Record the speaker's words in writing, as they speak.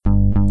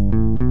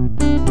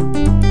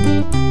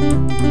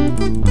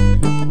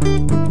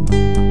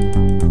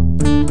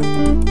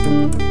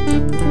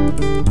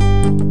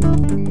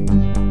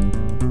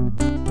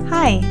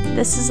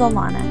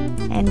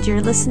Alana, and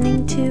you're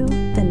listening to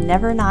the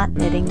Never Not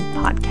Knitting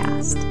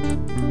podcast.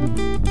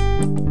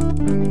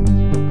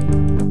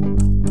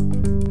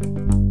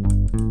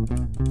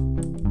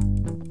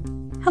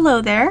 Hello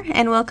there,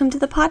 and welcome to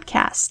the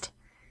podcast.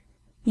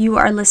 You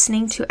are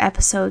listening to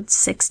episode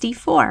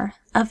 64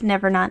 of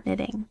Never Not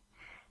Knitting.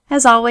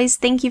 As always,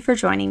 thank you for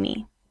joining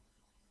me.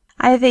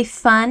 I have a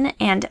fun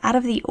and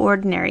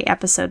out-of-the-ordinary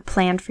episode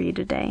planned for you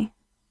today.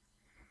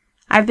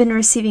 I've been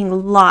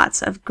receiving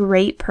lots of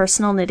great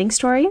personal knitting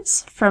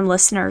stories from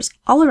listeners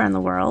all around the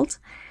world,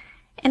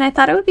 and I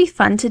thought it would be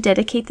fun to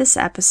dedicate this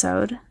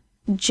episode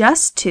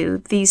just to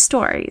these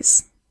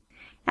stories.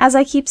 As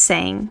I keep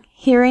saying,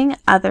 hearing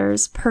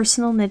others'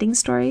 personal knitting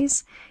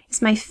stories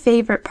is my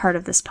favorite part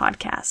of this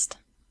podcast.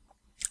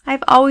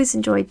 I've always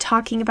enjoyed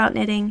talking about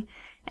knitting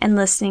and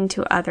listening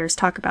to others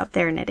talk about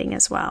their knitting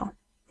as well.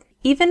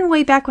 Even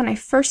way back when I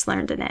first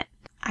learned to knit,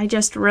 I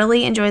just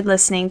really enjoyed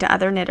listening to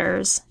other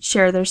knitters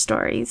share their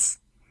stories.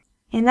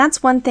 And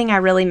that's one thing I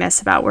really miss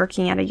about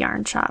working at a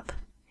yarn shop.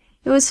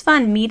 It was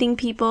fun meeting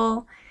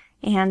people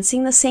and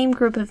seeing the same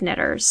group of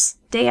knitters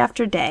day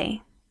after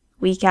day,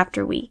 week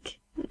after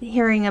week,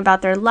 hearing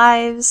about their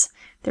lives,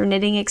 their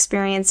knitting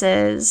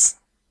experiences,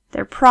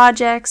 their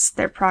projects,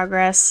 their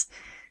progress,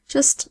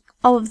 just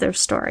all of their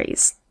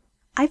stories.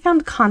 I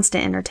found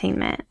constant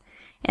entertainment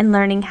in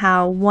learning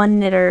how one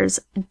knitter's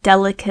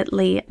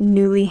delicately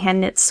newly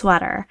hand-knit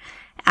sweater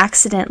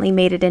accidentally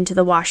made it into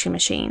the washing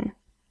machine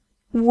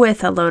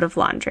with a load of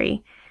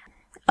laundry.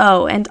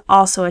 Oh, and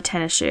also a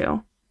tennis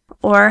shoe.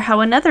 Or how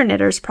another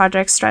knitter's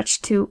project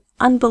stretched to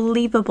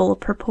unbelievable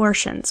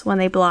proportions when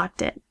they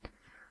blocked it.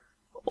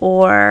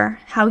 Or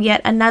how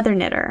yet another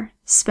knitter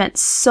spent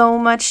so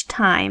much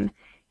time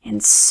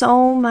and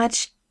so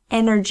much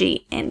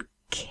energy and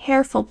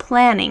careful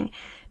planning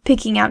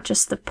picking out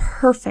just the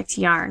perfect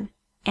yarn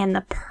and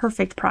the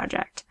perfect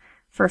project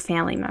for a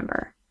family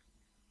member,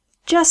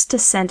 just to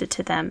send it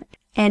to them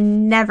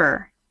and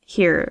never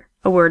hear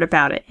a word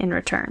about it in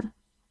return.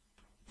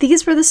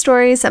 These were the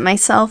stories that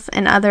myself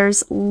and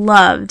others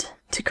loved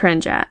to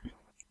cringe at.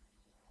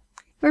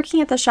 Working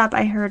at the shop,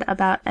 I heard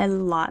about a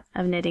lot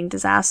of knitting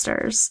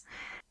disasters,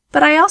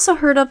 but I also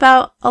heard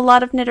about a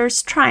lot of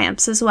knitters'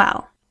 triumphs as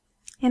well,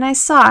 and I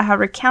saw how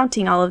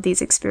recounting all of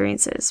these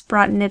experiences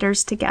brought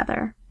knitters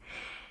together.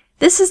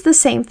 This is the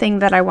same thing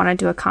that I wanted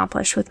to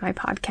accomplish with my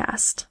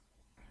podcast.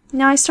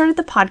 Now, I started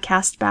the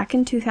podcast back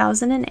in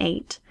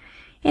 2008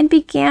 and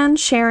began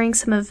sharing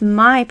some of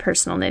my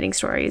personal knitting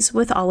stories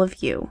with all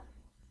of you.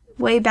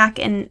 Way back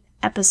in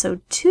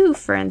episode 2,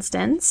 for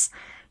instance,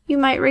 you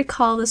might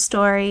recall the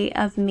story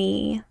of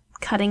me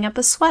cutting up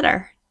a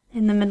sweater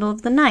in the middle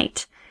of the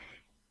night,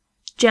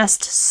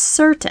 just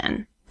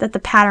certain that the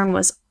pattern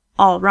was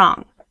all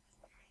wrong.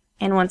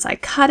 And once I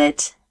cut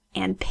it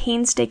and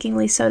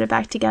painstakingly sewed it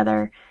back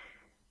together,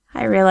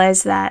 I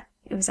realized that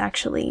it was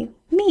actually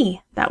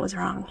me that was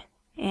wrong,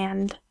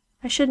 and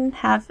I shouldn't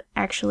have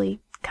actually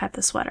cut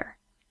the sweater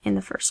in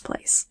the first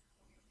place.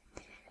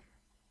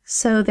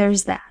 So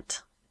there's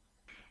that.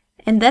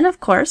 And then, of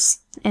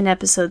course, in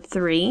episode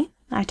 3,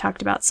 I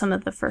talked about some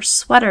of the first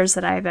sweaters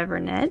that I've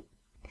ever knit,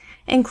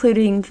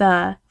 including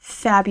the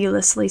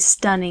fabulously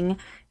stunning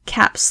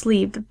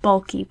cap-sleeved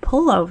bulky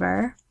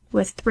pullover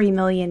with 3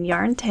 million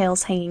yarn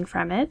tails hanging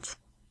from it.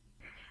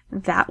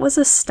 That was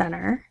a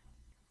stunner.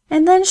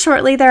 And then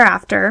shortly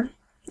thereafter,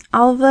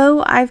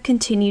 although I've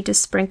continued to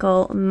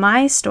sprinkle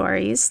my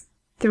stories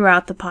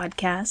throughout the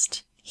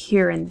podcast,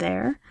 here and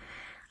there,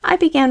 I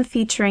began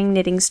featuring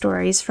knitting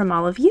stories from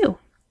all of you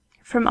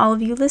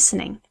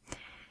listening,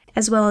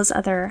 as well as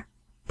other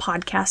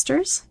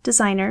podcasters,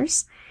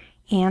 designers,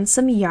 and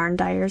some yarn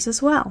dyers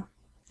as well.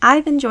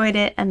 I've enjoyed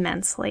it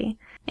immensely,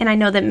 and I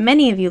know that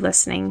many of you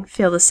listening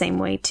feel the same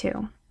way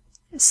too.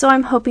 So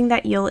I'm hoping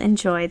that you'll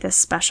enjoy this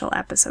special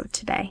episode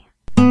today.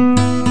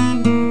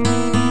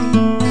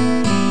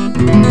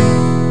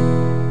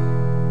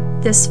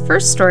 This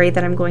first story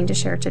that I'm going to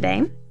share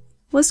today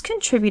was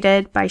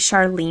contributed by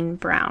Charlene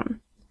Brown,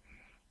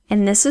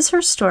 and this is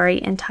her story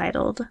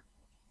entitled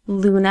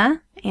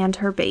Luna and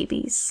Her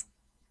Babies.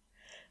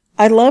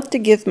 I love to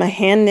give my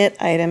hand-knit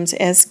items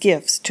as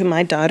gifts to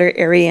my daughter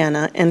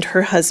Ariana and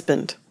her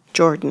husband,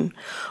 Jordan.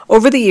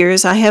 Over the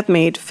years, I have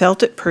made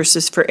felted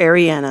purses for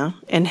Ariana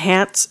and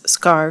hats,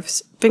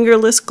 scarves,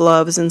 fingerless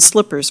gloves, and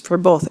slippers for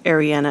both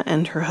Ariana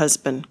and her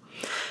husband.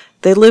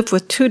 They live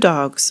with 2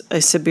 dogs,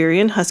 a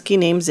Siberian Husky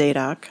named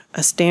Zadok,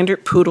 a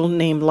standard poodle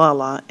named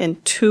Lala,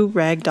 and 2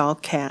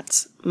 ragdoll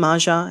cats,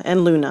 Maja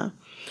and Luna.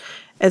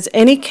 As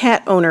any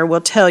cat owner will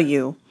tell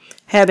you,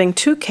 having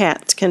 2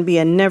 cats can be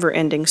a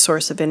never-ending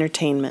source of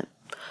entertainment.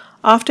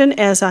 Often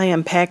as I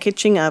am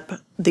packaging up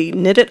the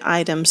knitted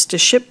items to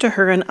ship to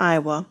her in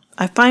Iowa,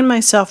 I find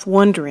myself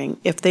wondering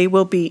if they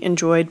will be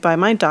enjoyed by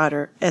my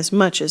daughter as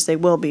much as they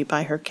will be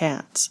by her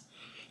cats.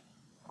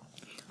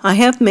 I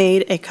have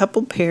made a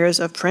couple pairs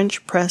of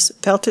French press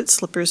felted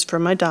slippers for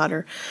my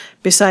daughter,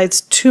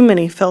 besides too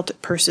many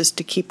felted purses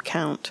to keep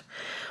count.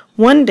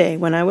 One day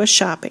when I was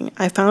shopping,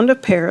 I found a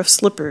pair of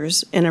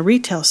slippers in a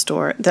retail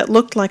store that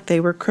looked like they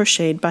were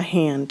crocheted by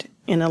hand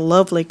in a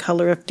lovely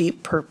color of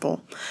deep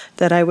purple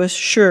that I was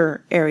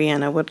sure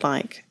Ariana would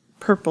like.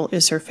 Purple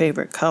is her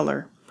favorite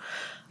color.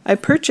 I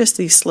purchased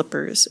these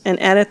slippers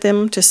and added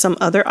them to some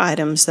other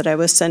items that I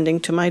was sending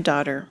to my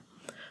daughter.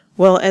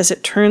 Well, as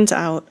it turns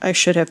out, I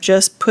should have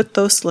just put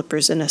those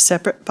slippers in a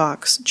separate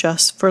box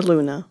just for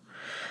Luna.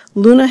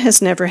 Luna has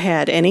never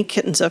had any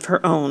kittens of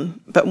her own,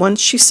 but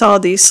once she saw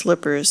these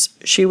slippers,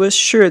 she was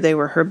sure they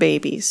were her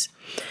babies.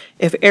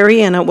 If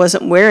Ariana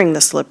wasn't wearing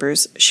the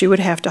slippers, she would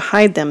have to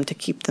hide them to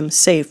keep them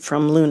safe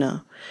from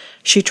Luna.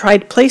 She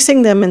tried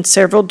placing them in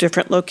several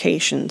different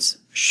locations,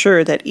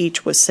 sure that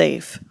each was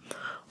safe.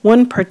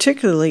 One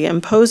particularly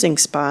imposing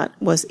spot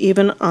was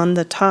even on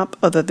the top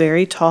of a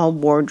very tall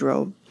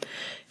wardrobe.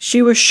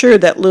 She was sure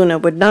that Luna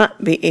would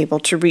not be able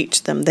to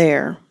reach them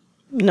there.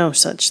 No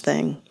such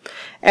thing.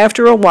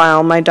 After a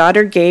while, my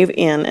daughter gave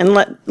in and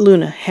let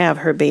Luna have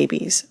her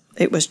babies.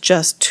 It was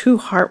just too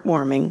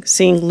heartwarming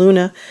seeing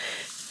Luna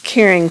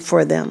caring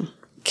for them,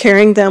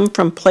 carrying them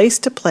from place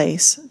to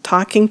place,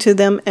 talking to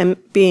them, and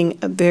being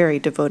a very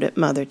devoted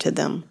mother to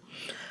them.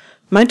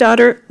 My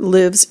daughter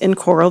lives in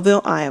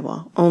Coralville,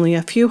 Iowa, only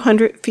a few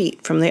hundred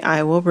feet from the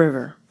Iowa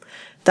River.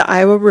 The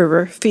Iowa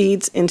River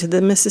feeds into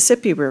the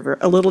Mississippi River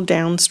a little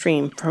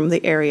downstream from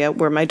the area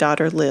where my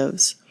daughter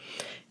lives.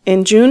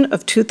 In June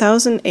of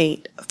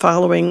 2008,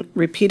 following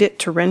repeated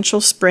torrential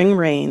spring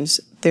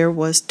rains, there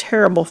was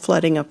terrible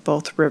flooding of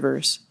both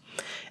rivers.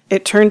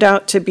 It turned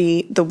out to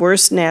be the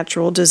worst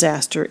natural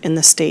disaster in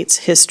the state's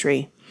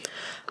history.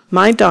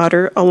 My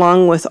daughter,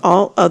 along with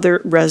all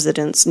other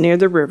residents near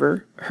the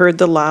river, heard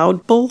the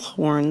loud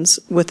bullhorns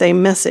with a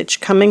message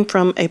coming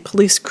from a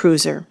police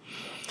cruiser.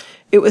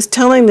 It was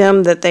telling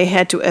them that they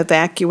had to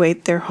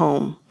evacuate their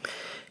home.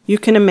 You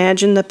can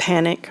imagine the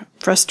panic,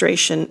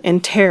 frustration,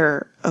 and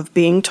terror of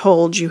being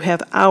told you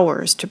have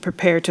hours to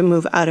prepare to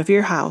move out of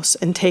your house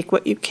and take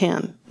what you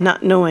can,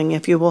 not knowing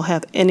if you will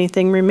have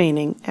anything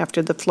remaining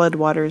after the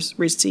floodwaters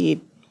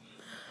recede.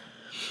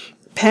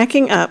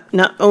 Packing up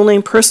not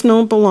only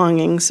personal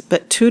belongings,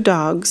 but 2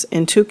 dogs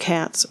and 2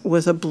 cats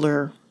was a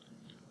blur.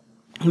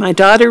 My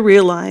daughter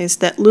realized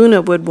that Luna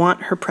would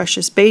want her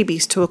precious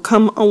babies to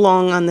come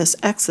along on this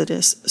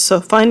exodus, so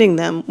finding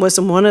them was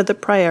one of the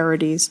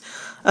priorities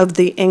of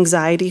the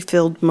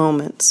anxiety-filled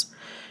moments.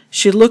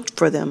 She looked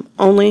for them,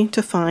 only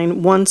to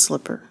find 1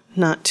 slipper,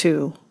 not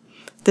 2.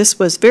 This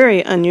was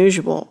very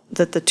unusual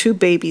that the 2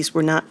 babies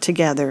were not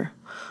together.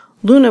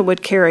 Luna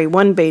would carry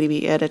 1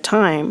 baby at a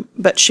time,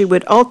 but she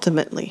would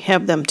ultimately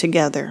have them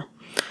together.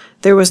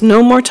 There was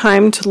no more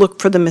time to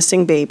look for the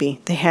missing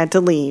baby. They had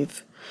to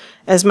leave.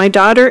 As my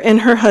daughter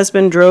and her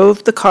husband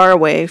drove the car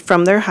away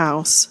from their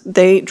house,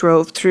 they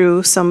drove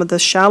through some of the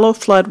shallow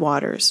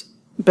floodwaters,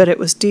 but it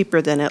was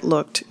deeper than it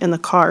looked, and the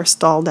car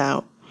stalled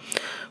out.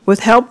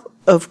 With help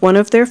of one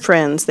of their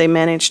friends, they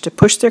managed to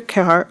push their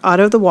car out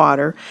of the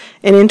water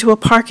and into a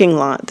parking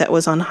lot that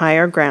was on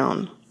higher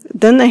ground.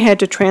 Then they had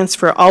to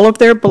transfer all of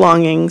their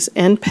belongings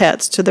and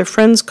pets to their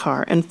friend's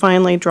car and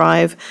finally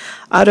drive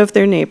out of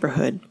their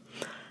neighborhood.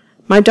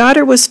 My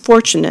daughter was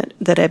fortunate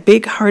that a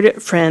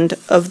big-hearted friend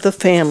of the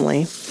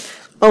family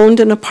owned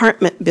an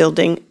apartment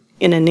building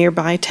in a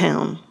nearby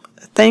town.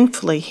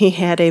 Thankfully, he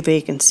had a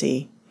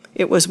vacancy.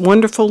 It was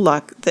wonderful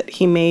luck that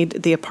he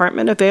made the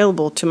apartment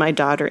available to my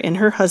daughter and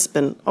her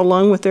husband,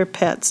 along with their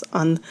pets,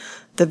 on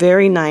the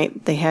very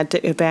night they had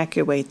to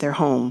evacuate their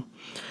home.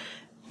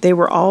 They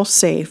were all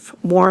safe,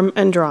 warm,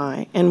 and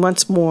dry, and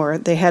once more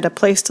they had a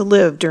place to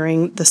live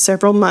during the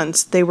several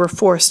months they were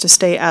forced to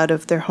stay out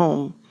of their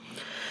home.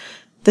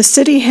 The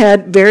city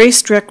had very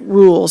strict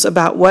rules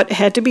about what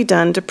had to be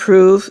done to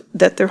prove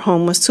that their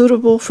home was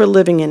suitable for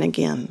living in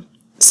again.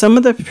 Some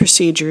of the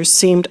procedures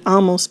seemed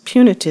almost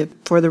punitive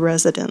for the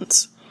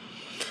residents.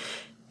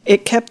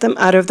 It kept them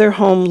out of their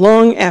home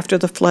long after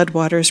the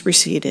floodwaters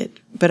receded,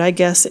 but I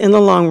guess in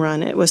the long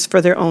run it was for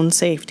their own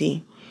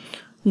safety.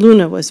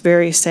 Luna was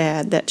very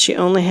sad that she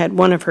only had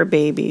 1 of her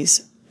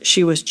babies.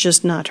 She was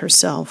just not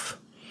herself.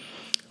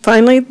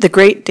 Finally, the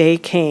great day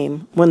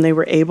came when they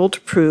were able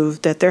to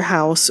prove that their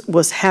house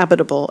was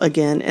habitable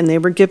again, and they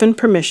were given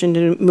permission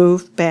to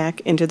move back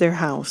into their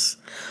house.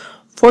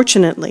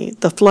 Fortunately,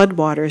 the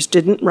floodwaters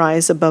didn't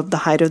rise above the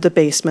height of the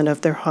basement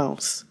of their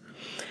house.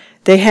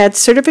 They had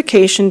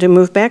certification to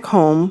move back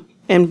home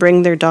and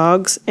bring their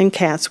dogs and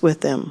cats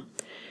with them.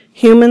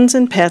 Humans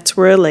and pets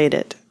were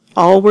elated.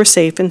 All were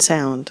safe and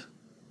sound.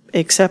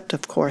 Except,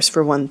 of course,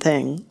 for one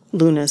thing,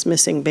 Luna's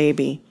missing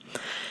baby.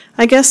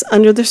 I guess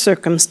under the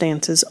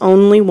circumstances,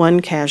 only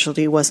 1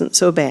 casualty wasn't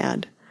so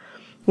bad.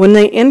 When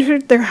they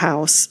entered their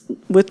house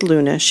with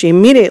Luna, she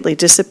immediately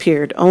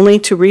disappeared, only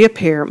to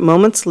reappear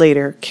moments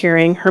later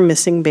carrying her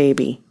missing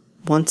baby,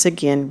 once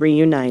again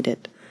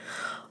reunited.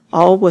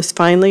 All was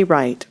finally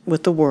right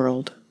with the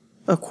world,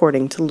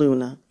 according to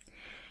Luna.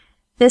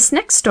 This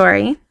next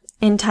story,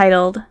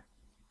 entitled,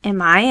 Am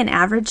I an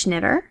Average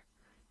Knitter?,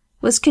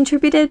 was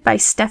contributed by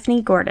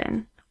Stephanie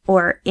Gordon,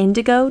 or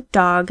Indigo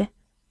Dog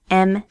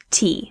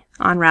MT,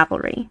 on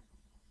Ravelry.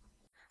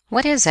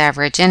 What is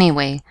average,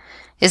 anyway?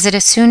 Is it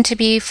a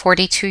soon-to-be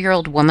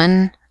 42-year-old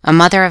woman A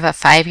mother of a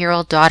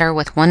 5-year-old daughter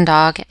with 1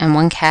 dog and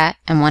 1 cat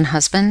and 1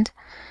 husband?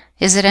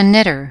 Is it a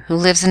knitter who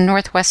lives in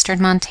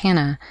northwestern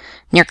Montana,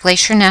 near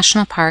Glacier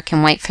National Park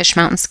and Whitefish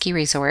Mountain Ski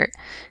Resort,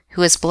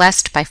 who is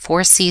blessed by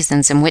 4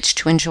 seasons in which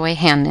to enjoy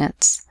hand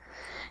knits?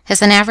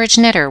 Is an average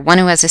knitter one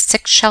who has a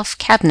 6-shelf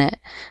cabinet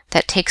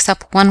that takes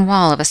up 1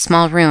 wall of a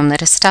small room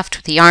that is stuffed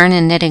with yarn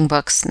and knitting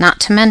books, not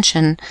to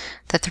mention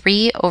the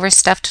 3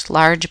 overstuffed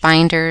large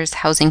binders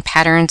housing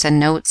patterns and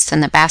notes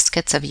and the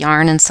baskets of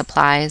yarn and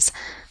supplies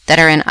that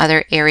are in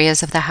other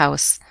areas of the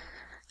house?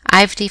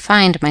 I've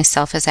defined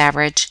myself as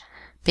average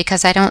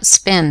because I don't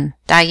spin,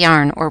 dye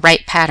yarn, or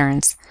write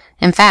patterns.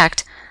 In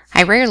fact,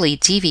 I rarely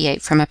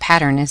deviate from a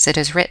pattern as it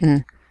is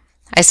written.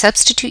 I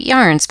substitute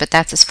yarns, but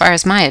that's as far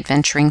as my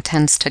adventuring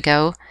tends to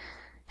go.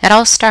 It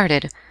all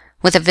started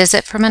with a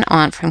visit from an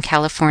aunt from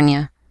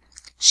California.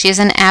 She is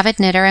an avid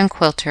knitter and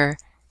quilter,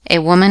 a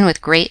woman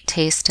with great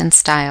taste and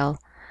style.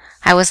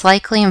 I was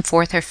likely in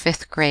 4th or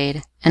 5th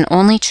grade, an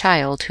only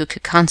child who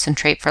could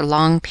concentrate for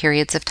long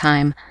periods of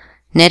time.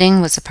 Knitting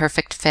was a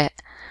perfect fit.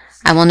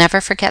 I will never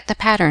forget the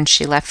pattern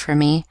she left for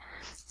me,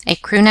 a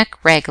crewneck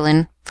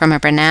raglan from a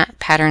Bernat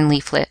pattern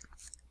leaflet.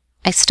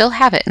 I still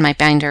have it in my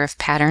binder of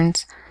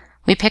patterns.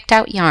 We picked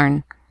out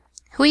yarn.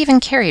 Who even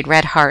carried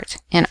red heart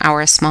in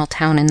our small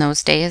town in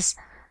those days?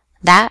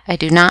 That I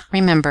do not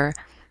remember.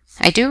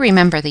 I do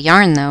remember the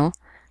yarn, though.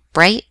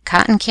 Bright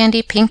cotton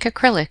candy pink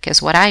acrylic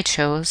is what I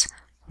chose.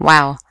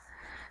 Wow.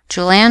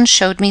 Julianne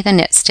showed me the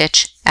knit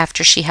stitch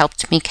after she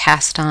helped me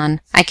cast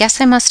on. I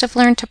guess I must have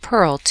learned to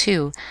purl,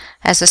 too,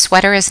 as the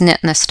sweater is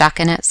knit in the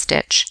stockinette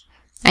stitch.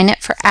 I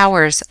knit for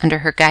hours under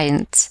her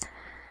guidance.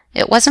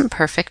 It wasn't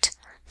perfect,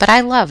 but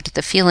I loved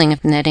the feeling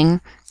of knitting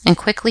and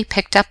quickly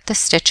picked up the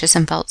stitches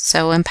and felt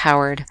so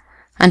empowered.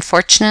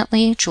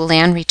 Unfortunately,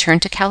 Julianne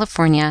returned to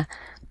California,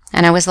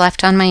 and I was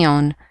left on my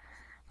own.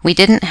 We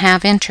didn't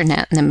have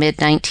internet in the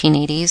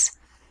mid-1980s.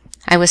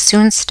 I was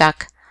soon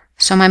stuck,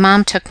 so my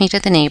mom took me to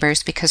the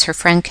neighbors because her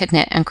friend could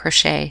knit and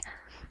crochet.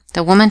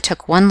 The woman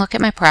took one look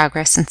at my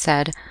progress and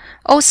said,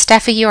 "Oh,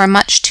 Steffi, you are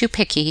much too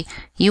picky.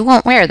 You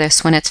won't wear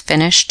this when it's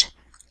finished."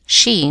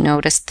 She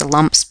noticed the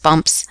lumps,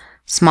 bumps,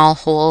 small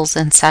holes,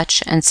 and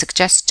such, and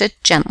suggested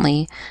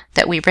gently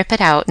that we rip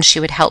it out and she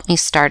would help me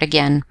start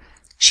again.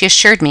 She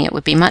assured me it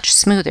would be much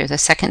smoother the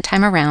second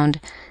time around,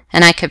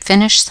 and I could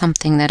finish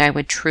something that I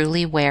would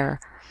truly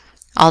wear.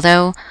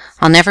 Although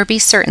I'll never be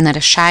certain that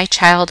a shy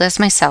child as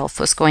myself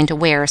was going to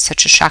wear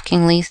such a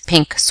shockingly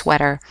pink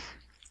sweater.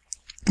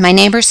 My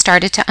neighbors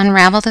started to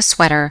unravel the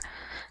sweater.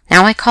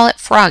 Now I call it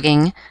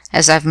frogging,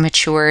 as I've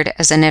matured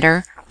as a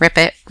knitter. Rip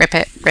it, rip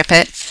it, rip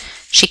it.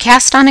 She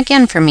cast on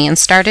again for me and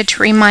started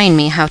to remind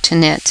me how to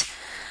knit.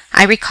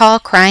 I recall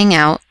crying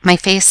out, my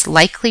face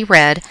likely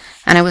red,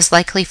 and I was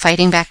likely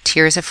fighting back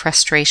tears of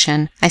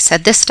frustration. I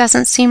said, "This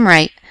doesn't seem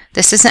right.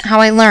 This isn't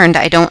how I learned.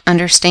 I don't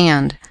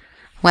understand."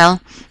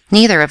 Well,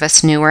 neither of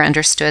us knew or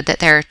understood that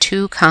there are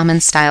 2 common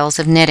styles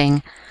of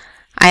knitting.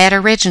 I had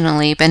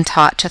originally been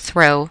taught to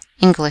throw,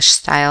 English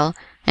style,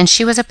 and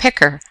she was a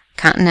picker,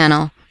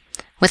 continental.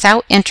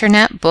 Without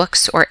internet,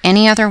 books, or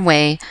any other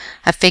way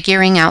of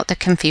figuring out the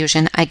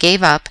confusion, I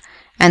gave up,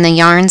 and the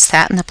yarn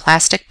sat in the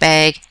plastic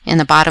bag in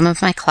the bottom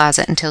of my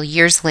closet until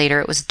years later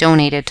it was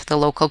donated to the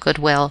local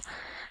Goodwill.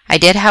 I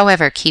did,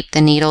 however, keep the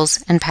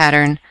needles and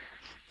pattern.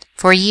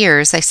 For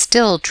years I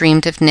still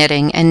dreamed of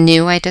knitting and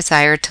knew I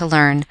desired to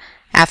learn.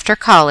 After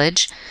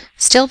college,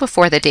 still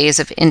before the days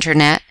of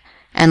internet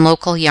and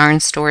local yarn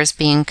stores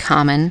being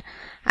common,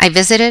 I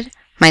visited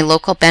my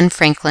local Ben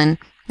Franklin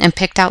and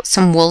picked out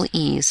some wool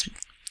ease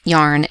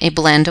yarn, a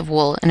blend of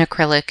wool and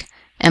acrylic,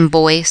 and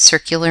boy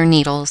circular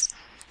needles.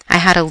 I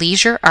had a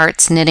leisure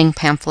arts knitting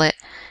pamphlet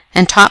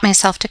and taught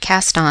myself to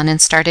cast on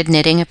and started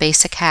knitting a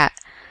basic hat.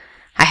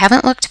 I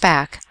haven't looked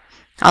back.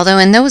 Although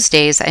in those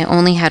days I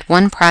only had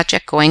one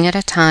project going at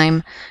a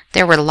time,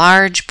 there were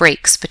large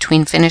breaks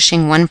between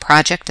finishing one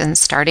project and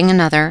starting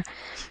another,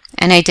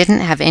 and I didn't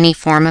have any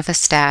form of a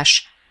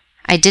stash.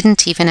 I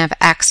didn't even have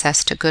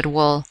access to good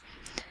wool.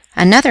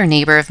 Another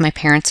neighbor of my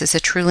parents is a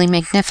truly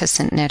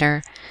magnificent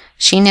knitter.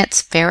 She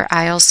knits Fair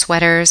Isle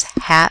sweaters,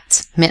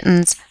 hats,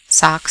 mittens,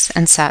 socks,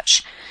 and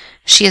such.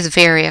 She is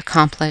very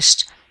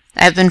accomplished.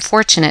 I have been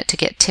fortunate to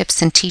get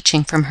tips and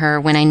teaching from her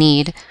when I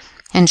need,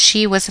 and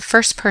she was the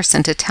first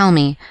person to tell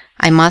me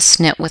I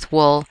must knit with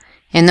wool.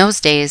 In those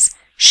days,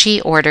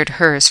 she ordered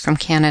hers from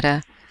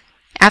Canada.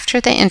 After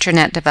the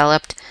internet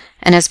developed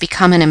and has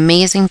become an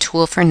amazing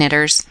tool for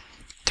knitters,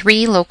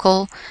 3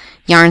 local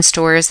yarn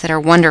stores that are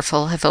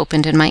wonderful have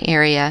opened in my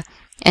area,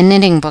 and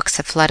knitting books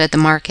have flooded the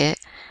market.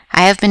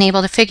 I have been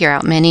able to figure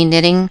out many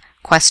knitting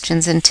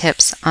questions and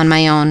tips on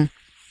my own.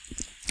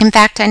 In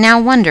fact, I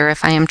now wonder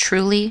if I am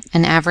truly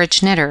an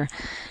average knitter,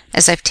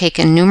 as I've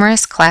taken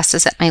numerous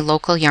classes at my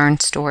local yarn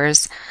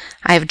stores.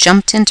 I have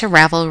jumped into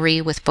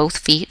Ravelry with both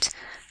feet.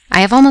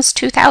 I have almost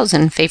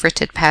 2,000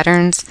 favorited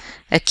patterns,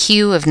 a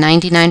queue of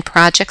 99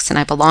 projects, and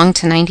I belong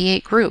to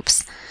 98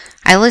 groups.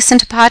 I listen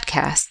to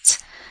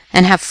podcasts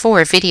and have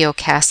 4 video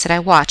casts that I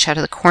watch out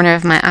of the corner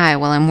of my eye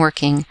while I'm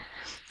working.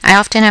 I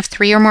often have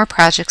 3 or more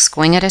projects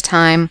going at a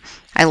time.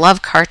 I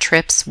love car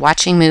trips,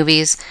 watching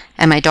movies,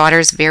 and my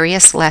daughter's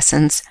various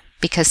lessons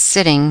because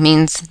sitting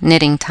means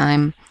knitting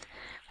time.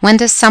 When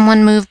does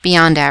someone move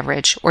beyond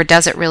average, or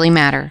does it really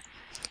matter?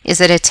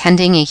 Is it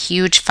attending a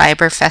huge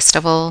fiber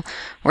festival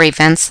or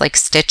events like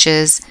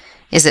Stitches?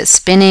 Is it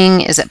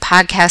spinning? Is it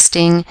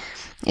podcasting?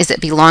 Is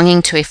it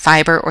belonging to a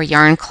fiber or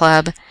yarn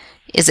club?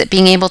 Is it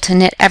being able to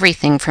knit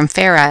everything from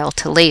Fair Isle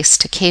to lace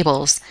to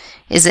cables?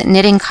 Is it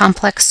knitting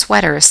complex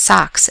sweaters,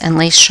 socks, and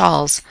lace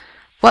shawls?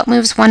 What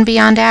moves one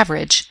beyond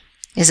average?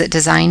 Is it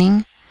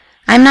designing?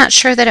 I'm not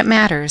sure that it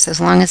matters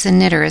as long as the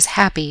knitter is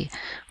happy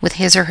with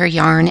his or her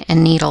yarn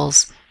and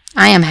needles.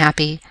 I am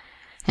happy.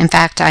 In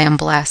fact, I am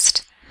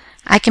blessed.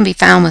 I can be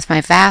found with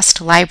my vast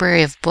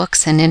library of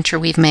books and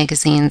interweave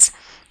magazines.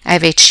 I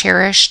have a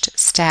cherished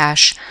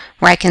stash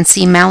where I can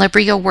see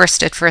Malabrigo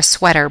worsted for a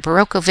sweater,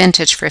 Barocco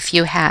vintage for a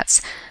few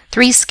hats,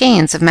 3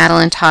 skeins of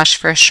Madeline Tosh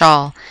for a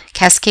shawl,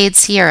 Cascade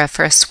Sierra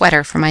for a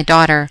sweater for my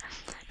daughter,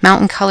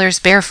 Mountain Colors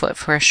Barefoot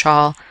for a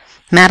shawl,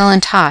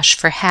 Madeline Tosh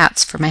for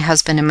hats for my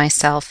husband and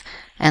myself,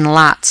 and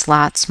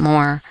lots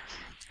more.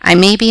 I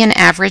may be an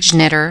average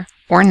knitter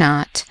or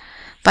not,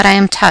 but I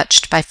am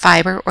touched by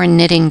fiber or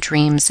knitting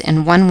dreams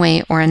in one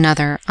way or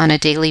another on a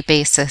daily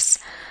basis,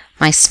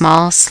 my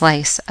small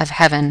slice of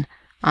heaven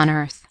on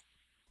earth.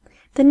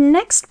 The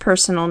next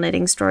personal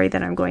knitting story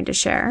that I'm going to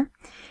share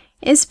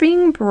is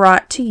being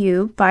brought to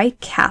you by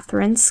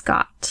Catherine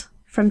Scott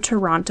from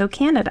Toronto,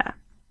 Canada,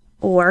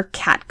 or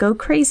Cat Go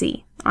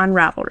Crazy on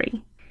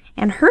Ravelry.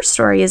 And her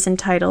story is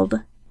entitled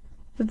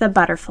The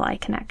Butterfly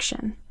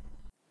Connection.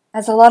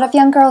 As a lot of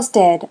young girls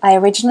did, I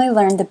originally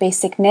learned the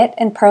basic knit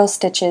and purl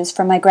stitches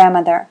from my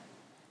grandmother.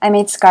 I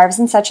made scarves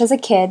and such as a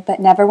kid, but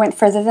never went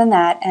further than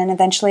that, and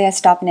eventually I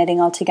stopped knitting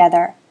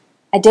altogether.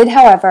 I did,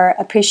 however,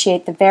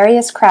 appreciate the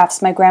various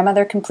crafts my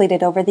grandmother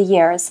completed over the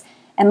years,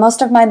 and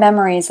most of my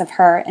memories of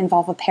her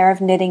involve a pair of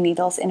knitting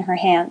needles in her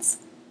hands.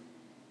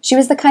 She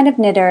was the kind of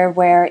knitter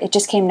where it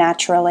just came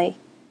naturally.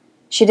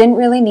 She didn't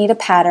really need a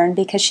pattern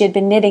because she had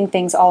been knitting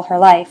things all her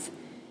life.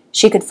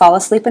 She could fall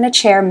asleep in a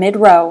chair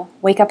mid-row,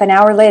 wake up an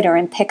hour later,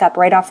 and pick up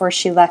right off where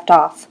she left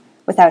off,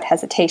 without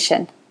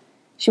hesitation.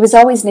 She was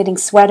always knitting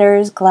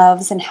sweaters,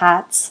 gloves, and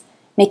hats,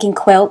 making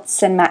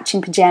quilts and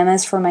matching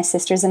pajamas for my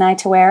sisters and I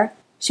to wear.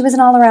 She was an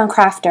all-around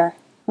crafter. I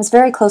was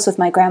very close with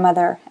my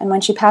grandmother, and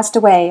when she passed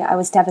away, I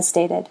was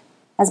devastated.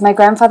 As my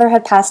grandfather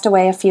had passed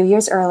away a few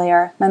years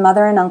earlier, my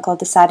mother and uncle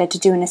decided to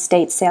do an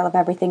estate sale of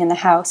everything in the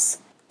house.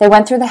 They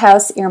went through the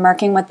house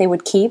earmarking what they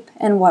would keep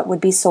and what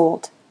would be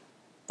sold.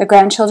 The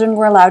grandchildren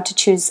were allowed to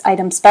choose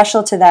items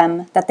special to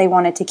them that they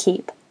wanted to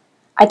keep.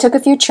 I took a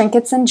few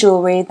trinkets and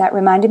jewelry that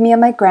reminded me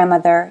of my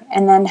grandmother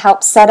and then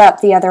helped set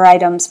up the other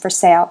items for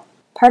sale.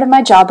 Part of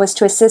my job was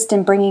to assist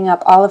in bringing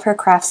up all of her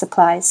craft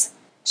supplies.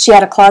 She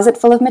had a closet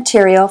full of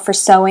material for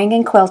sewing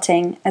and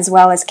quilting, as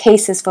well as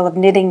cases full of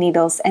knitting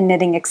needles and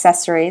knitting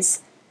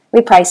accessories.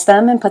 We priced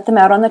them and put them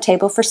out on the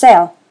table for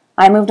sale.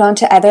 I moved on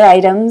to other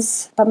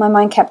items, but my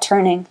mind kept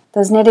turning.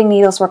 Those knitting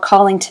needles were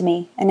calling to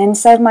me, and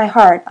inside my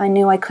heart I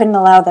knew I couldn't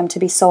allow them to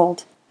be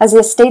sold. As the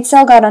estate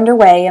sale got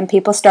underway and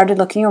people started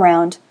looking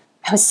around,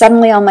 I was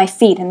suddenly on my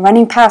feet and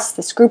running past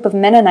this group of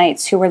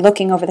Mennonites who were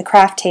looking over the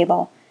craft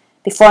table.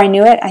 Before I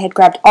knew it, I had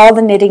grabbed all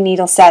the knitting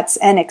needle sets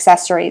and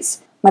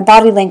accessories. My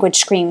body language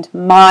screamed,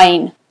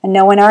 "Mine!" and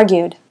no one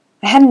argued.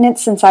 I hadn't knit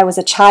since I was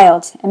a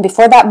child, and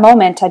before that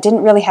moment I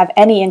didn't really have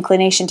any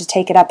inclination to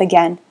take it up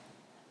again.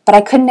 But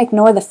I couldn't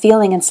ignore the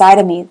feeling inside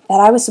of me that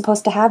I was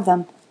supposed to have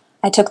them.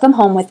 I took them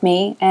home with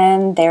me,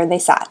 and there they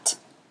sat.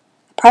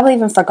 I probably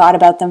even forgot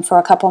about them for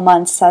a couple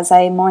months as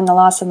I mourned the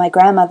loss of my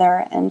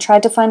grandmother and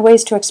tried to find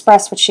ways to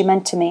express what she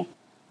meant to me.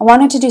 I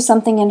wanted to do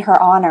something in her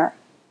honor.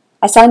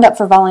 I signed up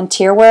for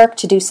volunteer work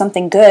to do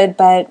something good,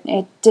 but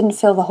it didn't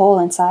fill the hole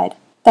inside.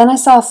 Then I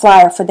saw a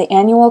flyer for the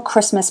annual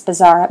Christmas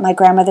bazaar at my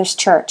grandmother's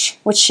church,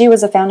 which she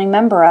was a founding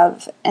member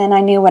of, and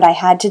I knew what I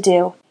had to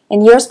do. In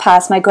years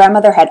past, my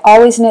grandmother had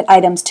always knit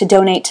items to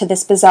donate to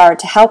this bazaar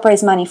to help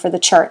raise money for the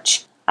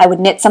church. I would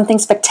knit something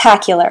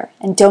spectacular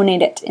and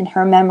donate it in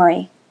her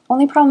memory.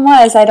 Only problem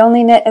was I'd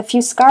only knit a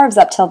few scarves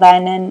up till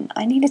then, and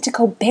I needed to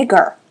go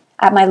bigger.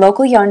 At my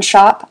local yarn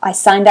shop, I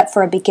signed up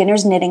for a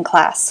beginner's knitting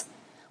class.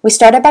 We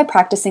started by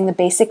practicing the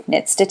basic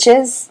knit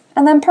stitches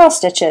and then purl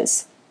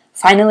stitches.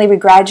 Finally, we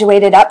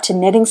graduated up to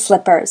knitting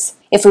slippers.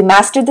 If we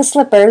mastered the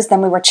slippers,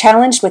 then we were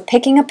challenged with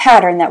picking a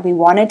pattern that we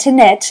wanted to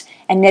knit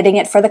and knitting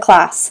it for the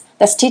class,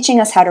 thus teaching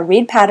us how to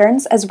read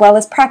patterns as well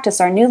as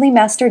practice our newly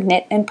mastered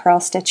knit and purl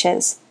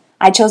stitches.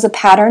 I chose a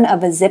pattern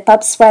of a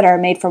zip-up sweater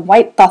made from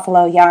white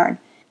buffalo yarn.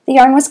 The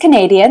yarn was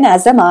Canadian,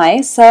 as am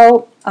I,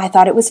 so I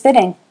thought it was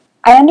fitting.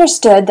 I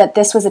understood that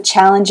this was a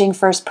challenging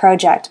first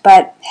project,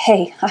 but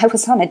hey, I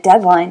was on a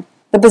deadline.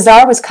 The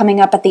bazaar was coming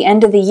up at the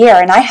end of the year,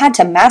 and I had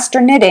to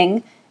master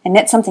knitting and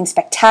knit something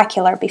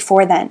spectacular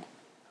before then.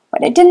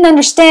 What I didn't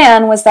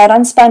understand was that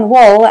unspun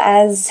wool,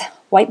 as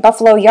white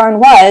buffalo yarn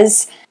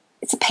was,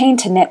 it's a pain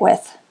to knit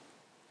with.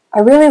 I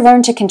really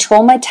learned to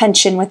control my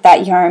tension with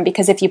that yarn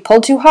because if you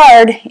pulled too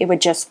hard, it would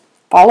just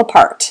fall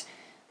apart,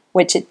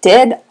 which it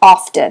did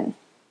often.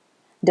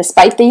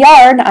 Despite the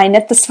yarn, I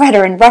knit the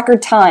sweater in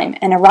record time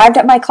and arrived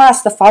at my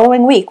class the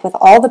following week with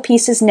all the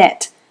pieces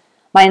knit.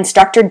 My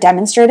instructor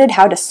demonstrated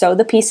how to sew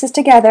the pieces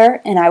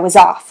together, and I was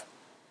off.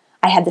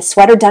 I had the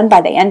sweater done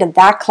by the end of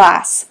that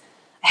class.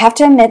 I have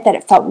to admit that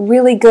it felt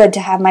really good to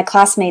have my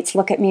classmates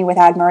look at me with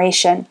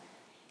admiration.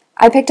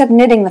 I picked up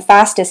knitting the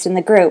fastest in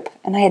the group,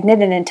 and I had knit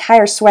an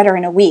entire sweater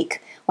in a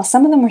week, while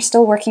some of them were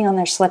still working on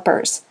their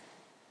slippers.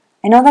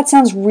 I know that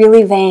sounds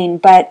really vain,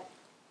 but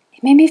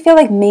it made me feel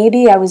like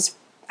maybe I was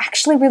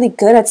actually really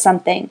good at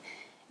something,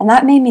 and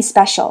that made me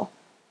special.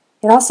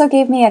 It also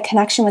gave me a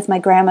connection with my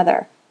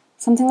grandmother,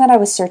 something that I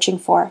was searching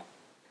for.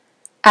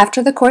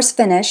 After the course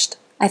finished,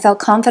 I felt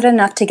confident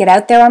enough to get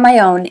out there on my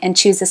own and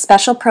choose a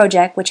special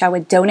project which I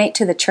would donate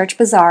to the church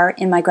bazaar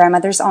in my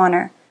grandmother's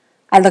honor.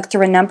 I looked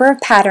through a number of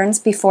patterns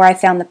before I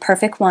found the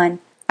perfect one.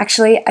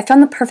 Actually, I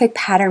found the perfect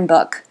pattern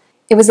book.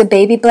 It was a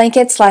baby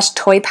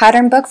blanket/toy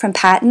pattern book from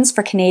Patons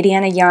for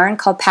Canadiana Yarn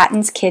called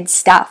Patons Kids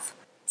Stuff.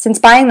 Since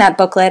buying that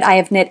booklet, I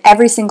have knit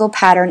every single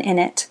pattern in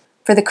it.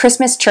 For the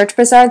Christmas church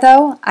bazaar,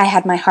 though, I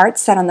had my heart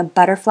set on the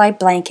butterfly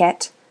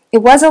blanket. It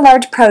was a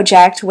large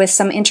project with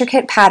some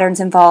intricate patterns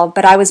involved,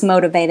 but I was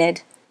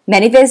motivated.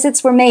 Many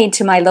visits were made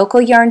to my local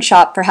yarn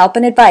shop for help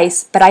and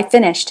advice, but I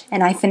finished,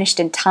 and I finished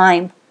in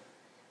time.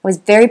 I was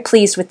very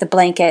pleased with the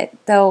blanket,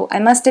 though I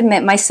must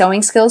admit my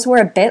sewing skills were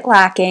a bit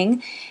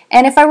lacking,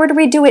 and if I were to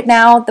redo it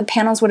now, the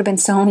panels would have been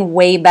sewn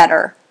way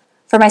better.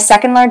 For my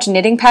second large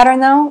knitting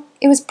pattern, though,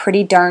 it was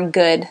pretty darn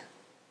good.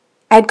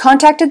 I had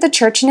contacted the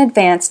church in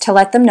advance to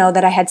let them know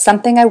that I had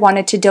something I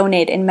wanted to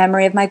donate in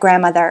memory of my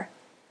grandmother.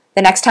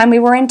 The next time we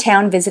were in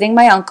town visiting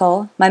my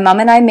uncle, my mom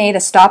and I made a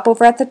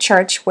stopover at the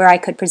church where I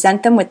could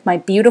present them with my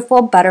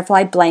beautiful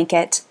butterfly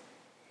blanket.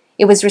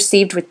 It was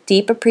received with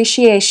deep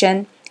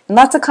appreciation and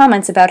lots of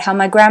comments about how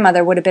my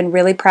grandmother would have been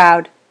really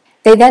proud.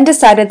 They then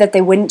decided that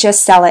they wouldn't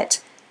just sell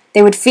it.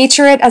 They would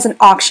feature it as an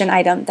auction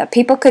item that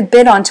people could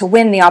bid on to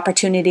win the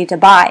opportunity to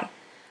buy.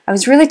 I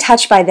was really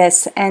touched by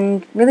this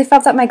and really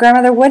felt that my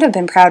grandmother would have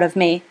been proud of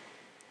me.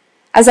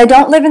 As I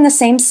don't live in the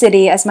same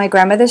city as my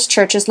grandmother's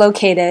church is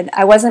located,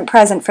 I wasn't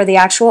present for the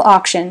actual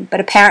auction, but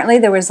apparently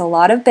there was a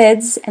lot of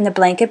bids and the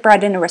blanket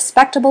brought in a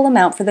respectable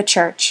amount for the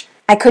church.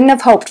 I couldn't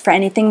have hoped for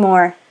anything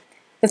more.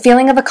 The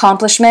feeling of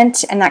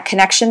accomplishment and that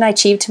connection I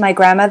achieved to my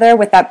grandmother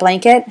with that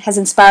blanket has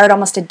inspired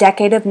almost a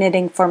decade of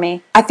knitting for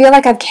me. I feel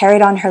like I've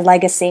carried on her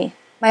legacy.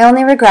 My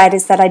only regret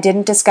is that I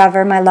didn't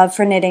discover my love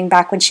for knitting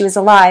back when she was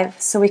alive,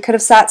 so we could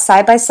have sat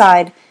side by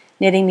side,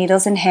 knitting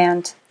needles in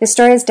hand. This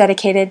story is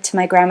dedicated to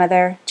my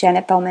grandmother,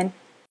 Janet Bowman.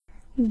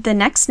 The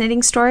next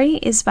knitting story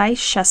is by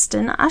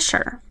Shuston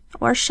Usher,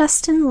 or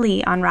Shuston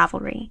Lee on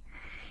Ravelry,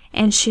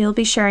 and she'll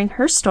be sharing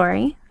her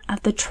story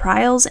of the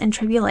trials and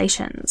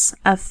tribulations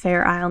of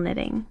Fair Isle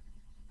knitting.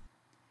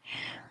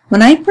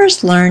 When I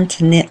first learned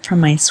to knit from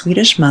my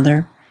Swedish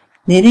mother,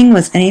 knitting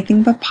was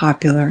anything but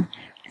popular,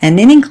 and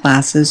knitting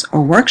classes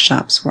or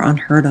workshops were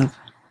unheard of.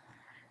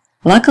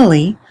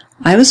 Luckily,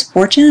 I was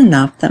fortunate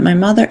enough that my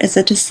mother is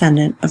a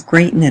descendant of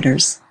great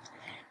knitters,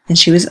 and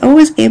she was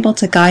always able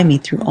to guide me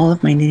through all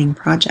of my knitting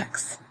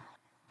projects.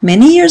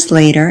 Many years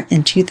later,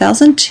 in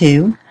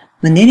 2002,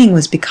 when knitting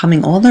was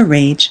becoming all the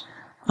rage,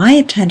 I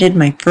attended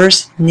my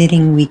first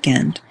knitting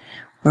weekend,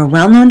 where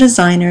well-known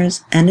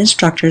designers and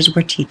instructors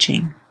were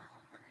teaching.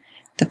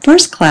 The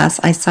first class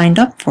I signed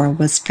up for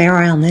was Fair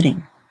Isle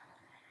knitting.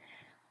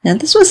 Now,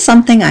 this was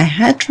something I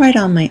had tried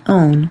on my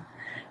own,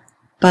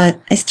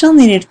 but I still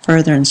needed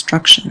further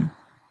instruction.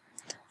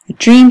 I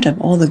dreamed of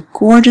all the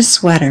gorgeous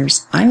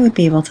sweaters I would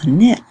be able to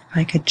knit if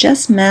I could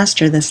just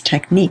master this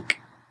technique.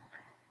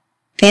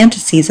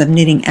 Fantasies of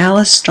knitting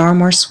Alice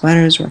Starmore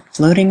sweaters were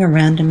floating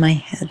around in my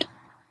head.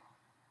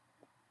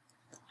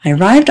 I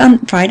arrived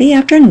on Friday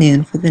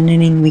afternoon for the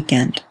knitting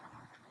weekend.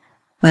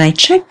 When I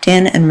checked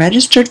in and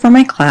registered for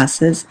my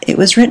classes, it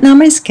was written on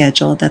my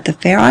schedule that the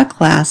Fair Isle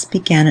class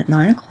began at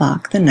 9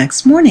 o'clock the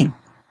next morning.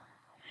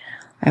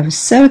 I was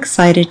so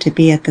excited to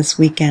be at this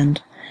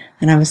weekend,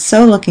 and I was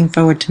so looking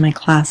forward to my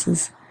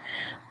classes.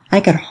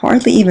 I could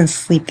hardly even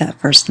sleep that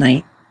first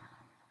night.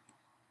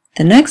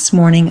 The next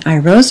morning, I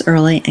rose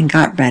early and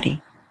got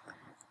ready.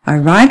 I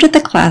arrived at the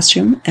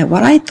classroom at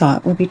what I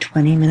thought would be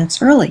 20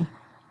 minutes early.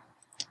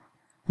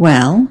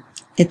 Well,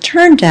 it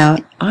turned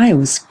out I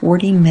was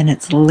 40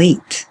 minutes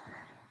late.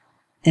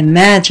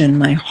 Imagine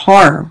my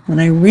horror when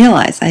I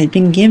realized I had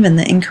been given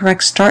the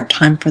incorrect start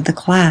time for the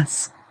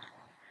class.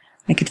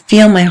 I could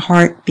feel my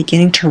heart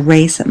beginning to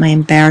race at my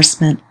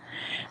embarrassment,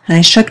 and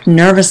I shook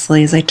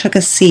nervously as I took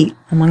a seat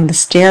among the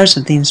stares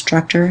of the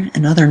instructor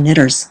and other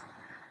knitters.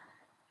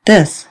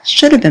 This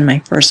should have been my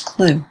first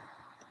clue.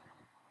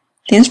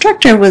 The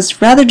instructor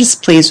was rather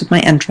displeased with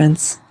my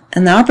entrance,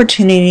 and the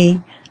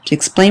opportunity to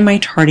explain my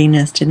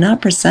tardiness did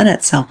not present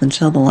itself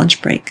until the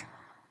lunch break.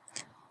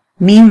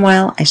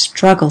 Meanwhile, I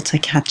struggled to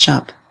catch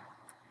up.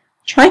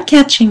 Try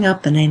catching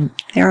up in a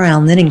Fair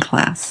Isle knitting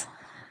class.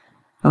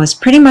 I was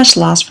pretty much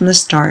lost from the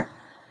start,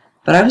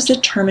 but I was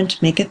determined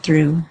to make it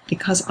through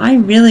because I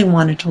really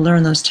wanted to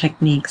learn those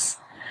techniques.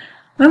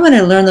 I wanted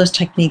to learn those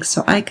techniques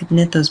so I could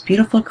knit those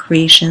beautiful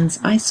creations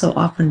I so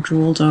often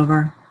drooled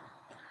over.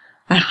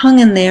 I hung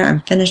in there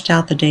and finished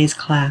out the day's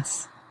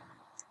class.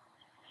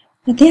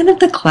 At the end of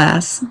the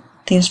class,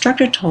 the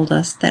instructor told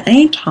us that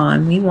any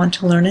time we want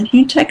to learn a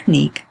new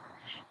technique,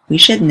 we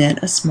should knit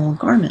a small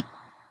garment,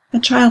 a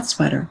child's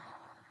sweater.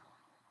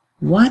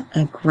 What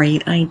a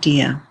great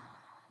idea!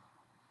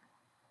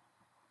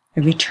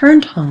 I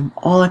returned home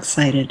all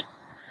excited.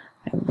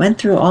 I went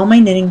through all my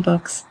knitting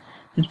books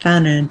and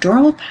found an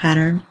adorable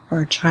pattern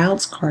for a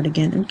child's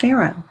cardigan in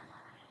Fair Isle.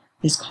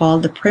 It is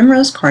called the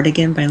Primrose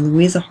Cardigan by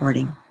Louisa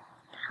Harding.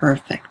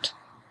 Perfect.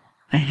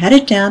 I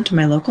headed down to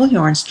my local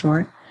yarn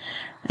store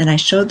and I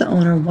showed the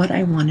owner what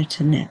I wanted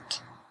to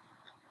knit.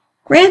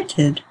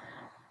 Granted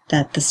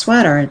that the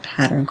sweater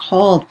pattern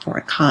called for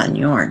a cotton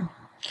yarn,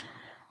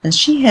 and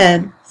she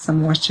had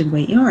some worsted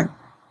weight yarn.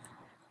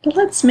 But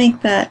let's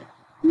make that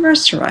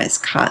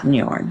mercerized cotton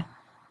yarn.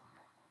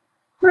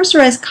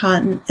 Mercerized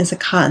cotton is a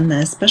cotton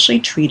that is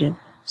specially treated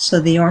so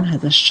the yarn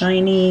has a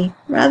shiny,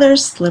 rather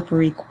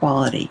slippery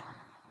quality.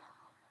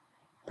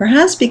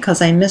 Perhaps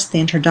because I missed the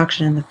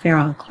introduction in the Fair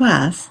Isle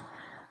class,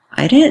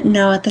 I didn't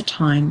know at the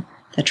time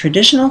that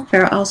traditional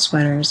Fair Isle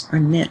sweaters are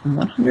knit in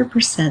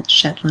 100%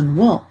 Shetland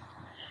wool,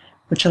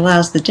 which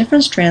allows the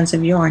different strands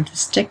of yarn to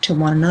stick to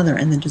one another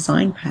in the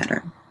design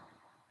pattern.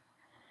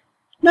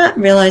 Not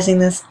realizing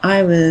this,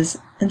 I was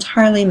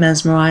entirely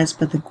mesmerized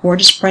by the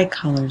gorgeous bright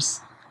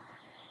colors,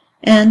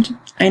 and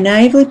I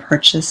naively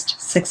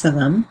purchased 6 of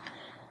them,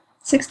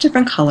 6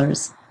 different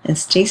colors, in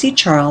Stacy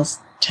Charles'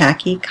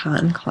 Tacky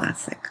Cotton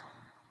Classic.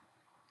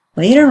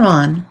 Later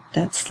on,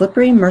 that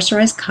slippery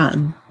mercerized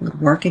cotton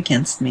would work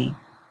against me.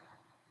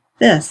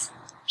 This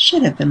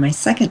should have been my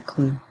second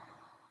clue.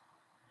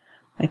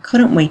 I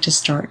couldn't wait to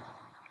start.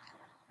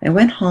 I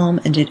went home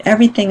and did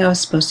everything I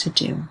was supposed to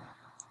do.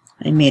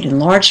 I made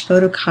enlarged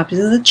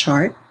photocopies of the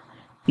chart,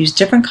 used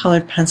different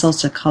colored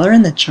pencils to color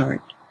in the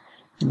chart,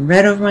 and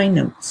read over my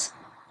notes.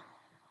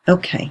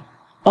 Okay,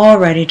 all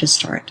ready to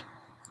start.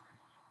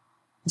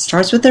 It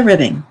starts with the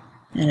ribbing,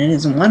 and it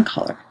is in one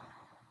color.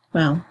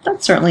 Well,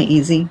 that's certainly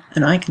easy,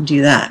 and I can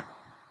do that.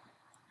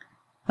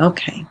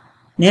 Okay,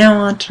 now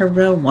on to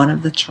row 1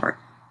 of the chart.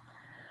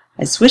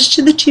 I switch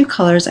to the 2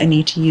 colors I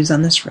need to use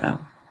on this row.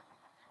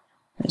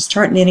 I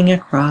start knitting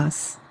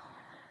across,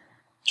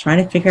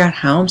 trying to figure out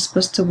how I'm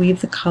supposed to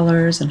weave the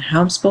colors and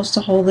how I'm supposed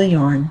to hold the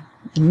yarn,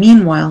 and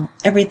meanwhile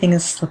everything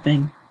is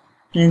slipping,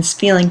 and it's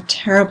feeling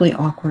terribly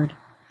awkward.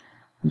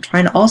 I'm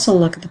trying to also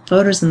look at the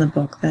photos in the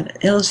book that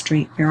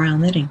illustrate Fair Isle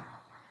knitting.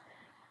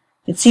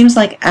 It seems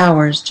like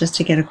hours just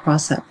to get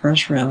across that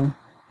first row,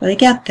 but I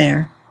get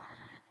there.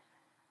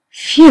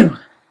 Phew!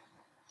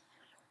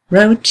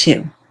 Row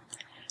 2.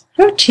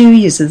 Row 2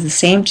 uses the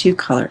same 2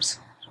 colors.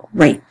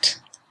 Great!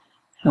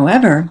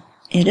 However,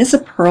 it is a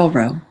purl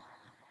row.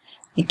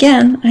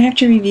 Again, I have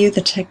to review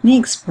the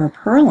techniques for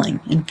purling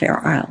in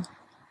Fair Isle.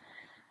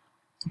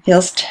 It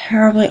feels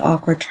terribly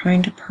awkward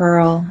trying to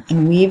purl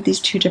and weave these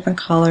 2 different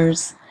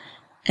colors,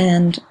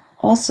 and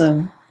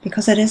also,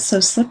 because it is so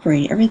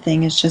slippery,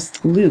 everything is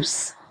just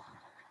loose.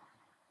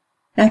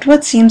 After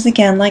what seems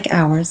again like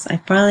hours, I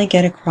finally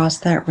get across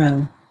that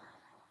row.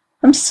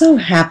 I'm so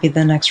happy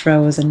the next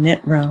row is a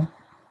knit row.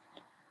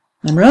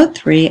 On row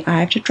 3, I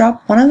have to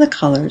drop one of the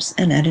colors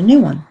and add a new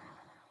one.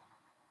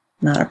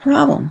 Not a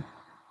problem.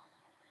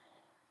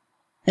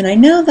 And I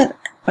know that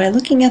by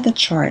looking at the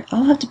chart,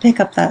 I'll have to pick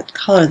up that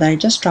color that I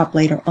just dropped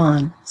later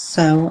on,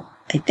 so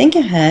I think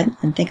ahead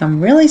and think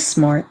I'm really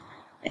smart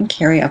and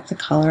carry up the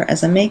color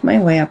as I make my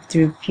way up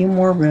through a few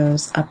more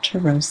rows up to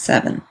row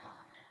 7.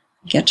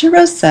 I get to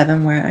row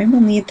 7 where I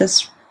will need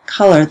this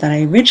color that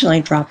I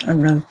originally dropped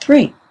on row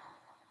 3.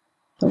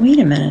 But wait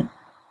a minute,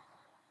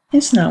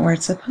 it's not where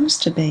it's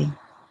supposed to be.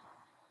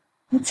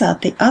 It's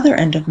at the other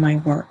end of my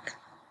work,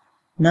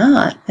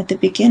 not at the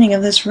beginning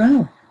of this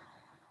row.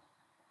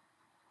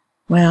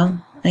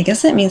 Well, I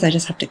guess that means I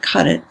just have to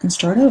cut it and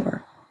start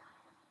over.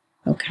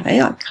 Okay,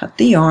 I'll cut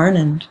the yarn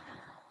and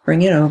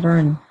bring it over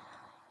and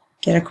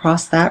get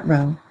across that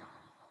row.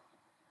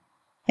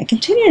 I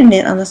continue to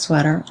knit on the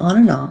sweater on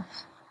and off,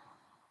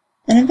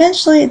 and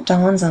eventually it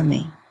dawns on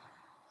me.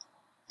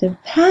 The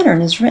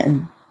pattern is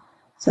written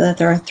so that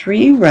there are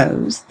 3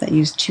 rows that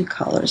use 2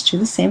 colors, 2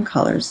 of the same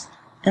colors,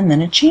 and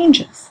then it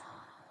changes.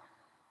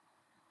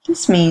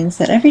 This means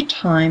that every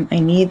time I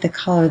need the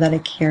color that I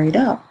carried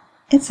up,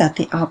 it's at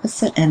the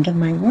opposite end of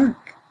my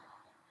work.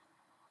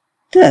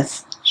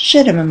 This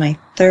should have been my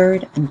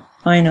third and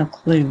final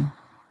clue.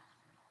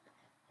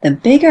 The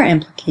bigger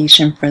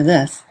implication for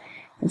this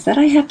is that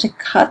I have to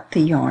cut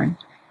the yarn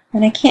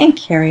and I can't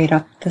carry it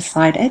up the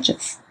side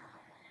edges.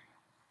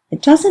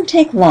 It doesn't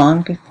take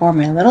long before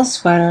my little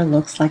sweater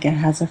looks like it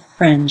has a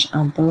fringe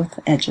on both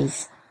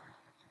edges.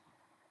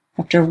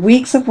 After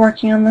weeks of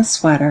working on the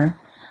sweater,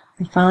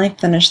 I finally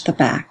finished the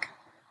back.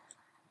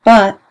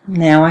 But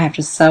now I have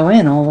to sew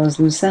in all those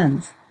loose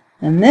ends,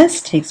 and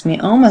this takes me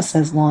almost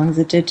as long as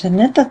it did to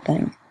knit the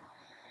thing.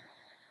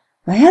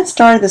 I had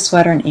started the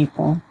sweater in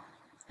April,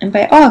 and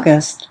by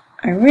August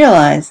I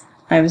realized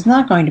I was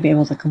not going to be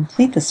able to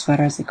complete the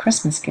sweater as a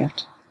Christmas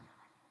gift.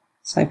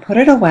 So I put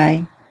it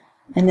away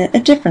and knit a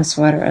different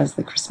sweater as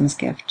the Christmas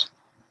gift.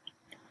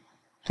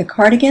 The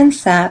cardigan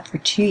sat for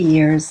 2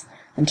 years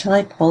until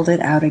I pulled it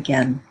out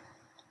again.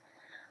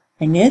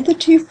 I knitted the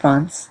 2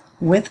 fronts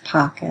with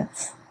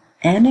pockets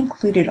and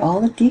included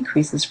all the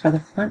decreases for the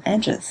front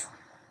edges.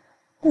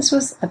 This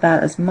was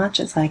about as much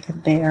as I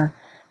could bear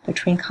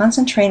between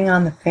concentrating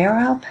on the Fair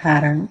Isle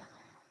pattern,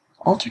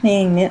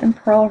 alternating knit and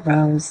purl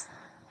rows,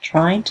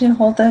 trying to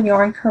hold the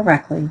yarn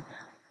correctly,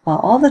 while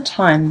all the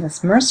time this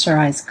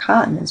mercerized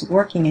cotton is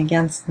working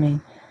against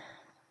me,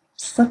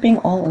 slipping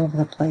all over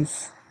the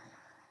place.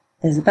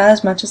 It is about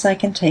as much as I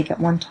can take at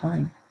one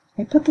time.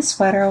 I put the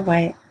sweater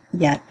away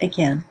yet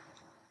again,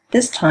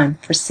 this time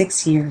for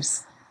 6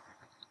 years.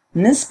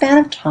 In this span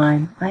of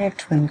time, I have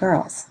twin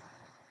girls.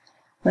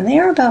 When they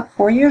are about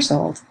 4 years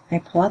old, I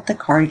pull out the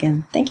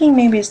cardigan, thinking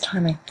maybe it's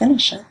time I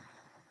finish it.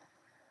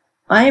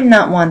 I am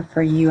not one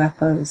for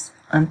UFOs,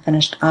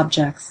 unfinished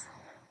objects,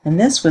 and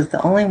this was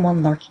the only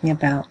one lurking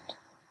about.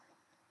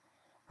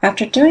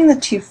 After doing the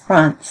 2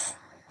 fronts,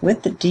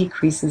 with the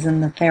decreases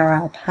in the Fair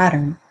Isle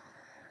pattern,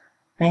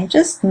 I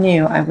just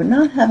knew I would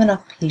not have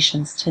enough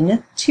patience to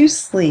knit 2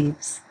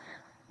 sleeves,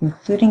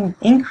 including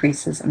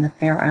increases in the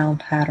Fair Isle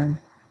pattern.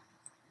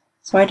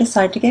 So I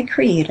decided to get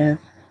creative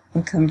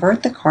and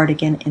convert the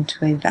cardigan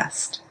into a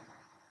vest.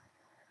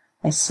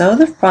 I sew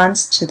the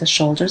fronts to the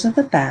shoulders of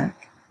the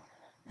back,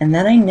 and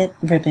then I knit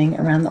ribbing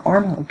around the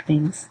arm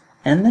openings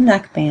and the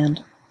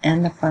neckband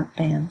and the front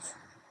bands.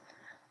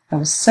 I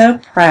was so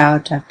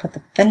proud to have put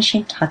the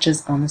finishing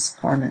touches on this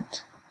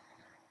garment.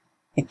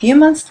 A few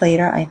months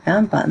later, I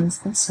found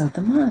buttons and sewed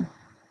them on.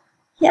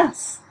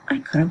 Yes, I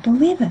couldn't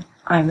believe it.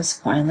 I was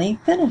finally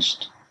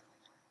finished.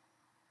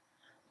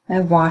 I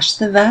washed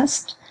the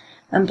vest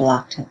and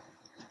blocked it.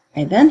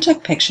 I then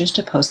took pictures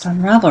to post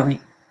on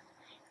Ravelry.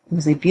 It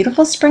was a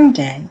beautiful spring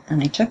day,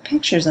 and I took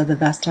pictures of the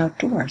vest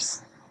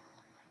outdoors.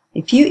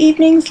 A few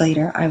evenings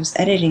later, I was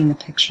editing the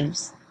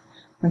pictures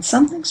when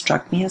something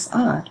struck me as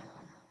odd.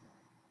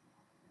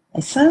 I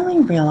suddenly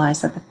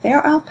realized that the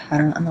Fair Isle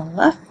pattern on the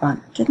left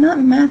front did not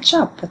match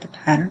up with the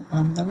pattern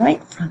on the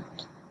right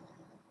front.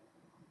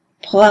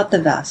 Pull out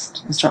the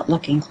vest and start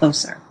looking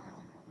closer.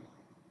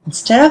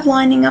 Instead of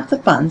lining up the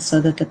buttons so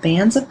that the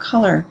bands of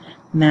color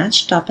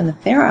matched up in the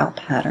Fair Isle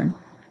pattern,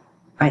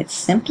 I had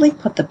simply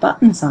put the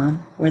buttons on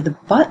where the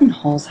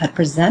buttonholes had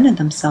presented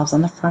themselves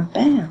on the front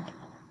band.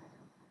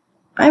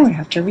 I would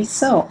have to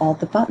resew all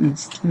the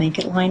buttons to make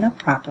it line up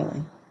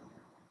properly.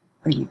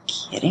 Are you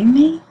kidding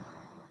me?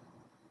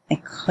 I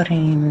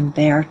couldn't even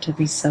bear to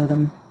resew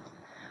them.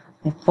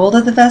 I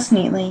folded the vest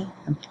neatly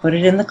and put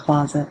it in the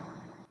closet.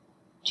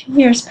 2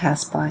 years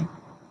passed by.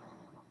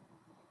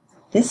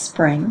 This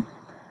spring,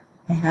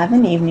 I have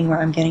an evening where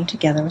I'm getting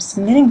together with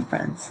some knitting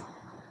friends.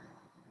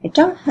 I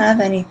don't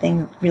have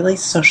anything really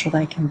social that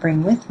I can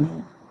bring with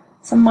me.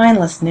 It's a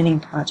mindless knitting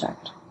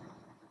project.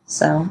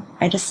 So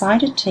I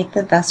decided to take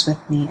the vest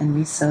with me and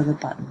resew the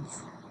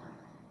buttons.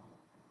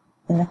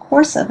 In the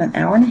course of an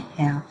hour and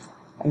a half,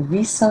 I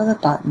resew the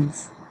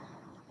buttons,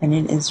 and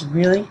it is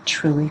really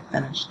truly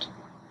finished.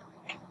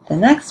 The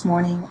next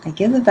morning, I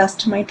give the vest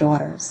to my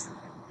daughters,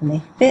 and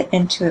they fit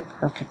into it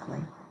perfectly.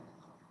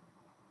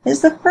 It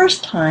is the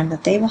first time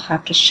that they will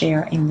have to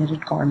share a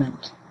knitted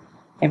garment.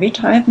 Every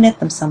time I've knit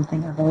them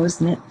something, I've always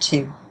knit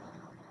 2.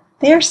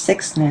 They are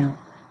 6 now,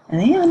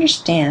 and they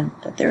understand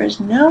that there is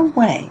no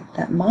way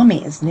that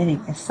Mommy is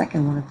knitting a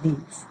second one of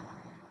these.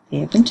 They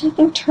have been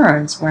taking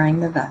turns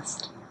wearing the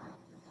vest.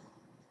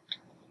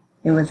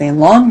 It was a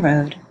long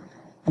road,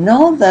 and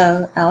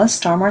although Alice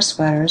Starmore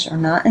sweaters are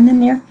not in the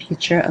near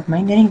future of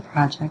my knitting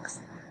projects,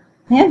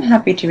 I am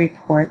happy to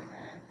report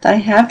that I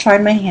have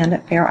tried my hand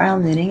at Fair Isle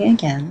knitting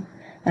again,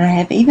 and I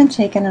have even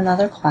taken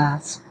another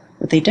class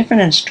with a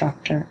different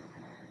instructor,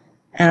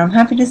 and I'm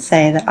happy to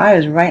say that I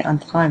was right on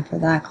time for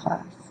that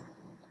class.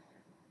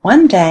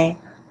 One day,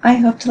 I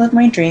hope to live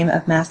my dream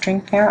of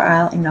mastering Fair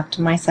Isle enough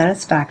to my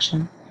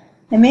satisfaction,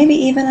 and maybe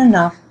even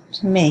enough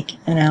to make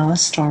an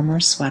Alice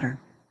Starmore sweater.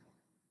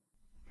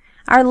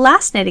 Our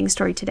last knitting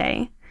story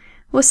today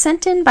was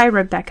sent in by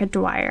Rebecca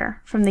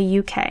Dwyer from the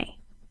UK.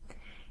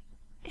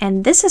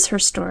 And this is her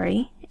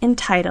story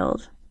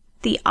entitled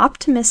The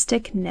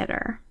Optimistic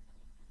Knitter.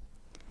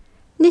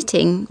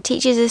 Knitting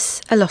teaches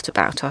us a lot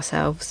about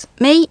ourselves.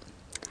 Me,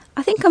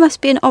 I think I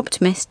must be an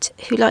optimist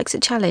who likes a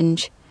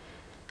challenge.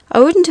 I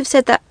wouldn't have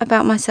said that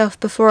about myself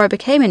before I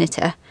became a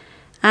knitter,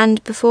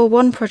 and before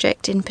one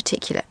project in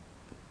particular.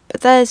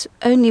 But there's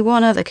only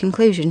one other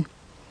conclusion.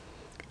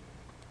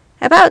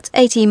 About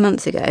 18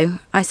 months ago,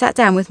 I sat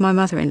down with my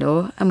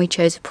mother-in-law and we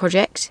chose a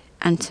project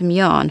and some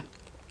yarn.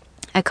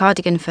 A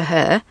cardigan for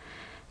her,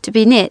 to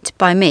be knit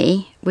by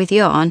me with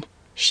yarn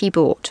she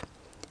bought.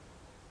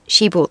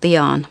 She bought the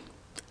yarn.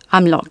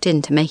 I'm locked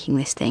into making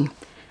this thing.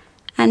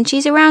 And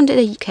she's around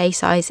a UK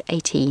size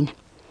 18.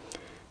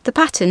 The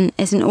pattern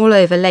is an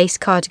all-over lace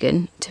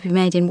cardigan to be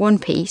made in one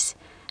piece,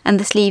 and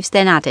the sleeves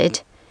then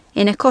added,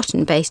 in a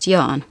cotton-based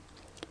yarn.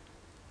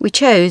 We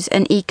chose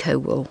an eco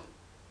wool.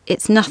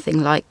 It's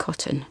nothing like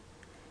cotton.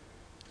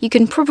 You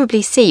can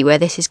probably see where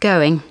this is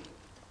going.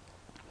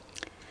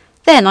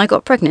 Then I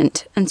got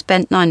pregnant and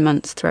spent 9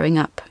 months throwing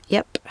up.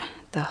 Yep,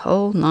 the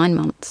whole 9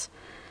 months.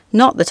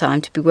 Not the time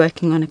to be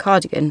working on a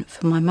cardigan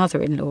for my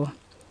mother-in-law.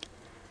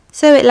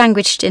 So it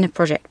languished in a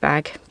project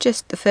bag,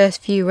 just the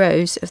first few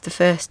rows of the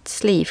first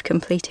sleeve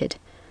completed.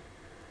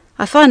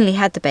 I finally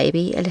had the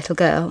baby, a little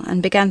girl,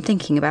 and began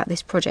thinking about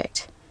this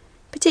project,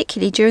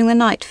 particularly during the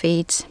night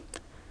feeds.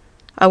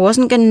 I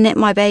wasn't going to knit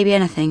my baby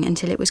anything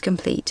until it was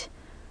complete.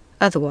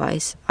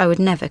 Otherwise, I would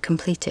never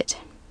complete it.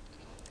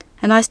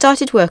 And I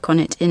started work on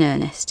it in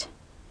earnest.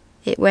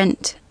 It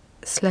went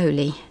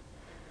slowly.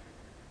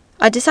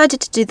 I decided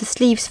to do the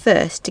sleeves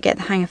first to get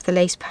the hang of the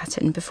lace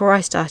pattern before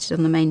I started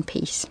on the main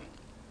piece.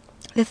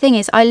 The thing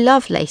is, I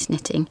love lace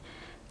knitting.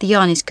 The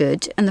yarn is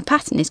good and the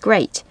pattern is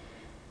great.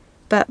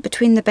 But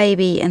between the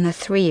baby and the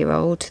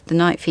 3-year-old, the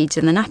night feeds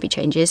and the nappy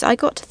changes, I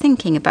got to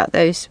thinking about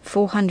those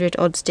 400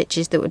 odd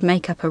stitches that would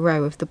make up a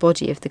row of the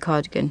body of the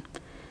cardigan.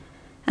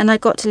 And I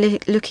got to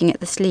looking at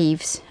the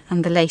sleeves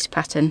and the lace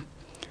pattern,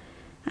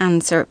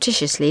 and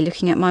surreptitiously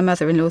looking at my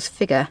mother-in-law's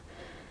figure,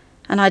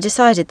 and I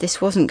decided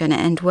this wasn't going to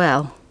end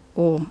well,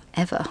 or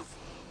ever.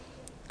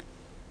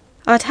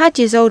 I'd had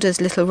Ysolda's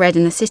Little Red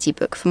in the City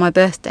book for my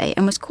birthday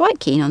and was quite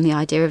keen on the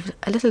idea of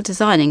a little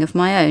designing of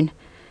my own,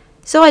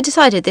 so I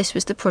decided this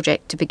was the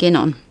project to begin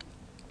on.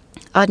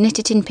 I'd knit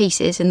it in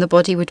pieces and the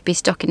body would be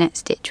stockinette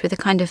stitch with a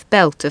kind of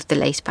belt of the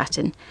lace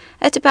pattern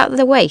at about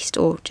the waist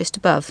or just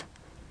above.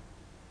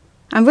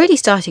 I'm really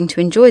starting to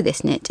enjoy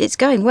this knit, it's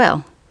going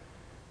well.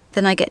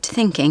 Then I get to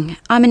thinking,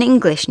 I'm an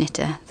English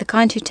knitter, the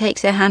kind who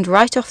takes her hand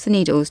right off the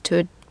needles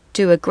to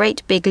do a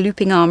great big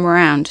looping arm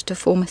around to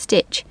form a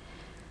stitch.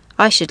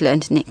 I should learn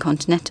to knit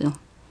continental.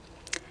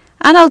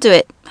 And I'll do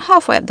it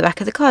halfway up the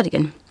back of the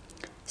cardigan.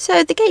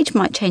 So the gauge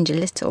might change a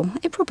little,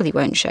 it probably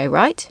won't show,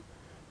 right?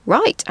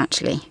 Right,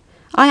 actually.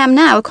 I am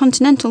now a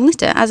continental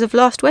knitter as of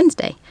last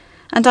Wednesday,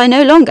 and I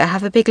no longer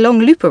have a big long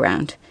loop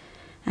around.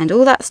 And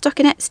all that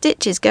stockinette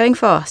stitch is going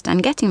fast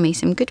and getting me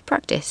some good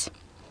practice.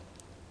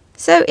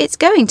 So it's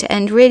going to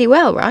end really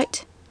well,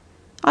 right?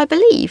 I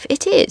believe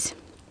it is.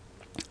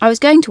 I was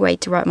going to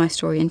wait to write my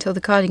story until the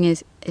cardigan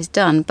is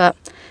done, but,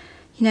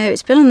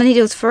 it's been on the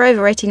needles for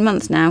over 18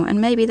 months now, and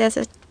maybe there's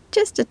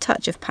just a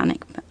touch of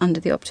panic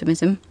under the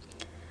optimism.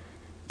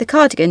 The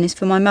cardigan is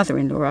for my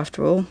mother-in-law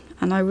after all,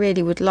 and I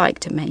really would like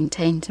to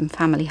maintain some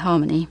family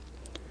harmony.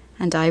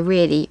 And I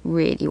really,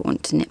 really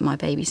want to knit my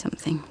baby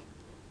something.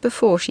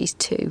 Before she's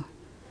 2.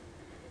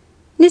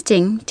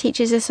 Knitting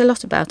teaches us a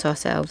lot about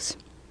ourselves.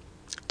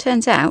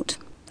 Turns out,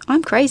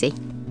 I'm crazy.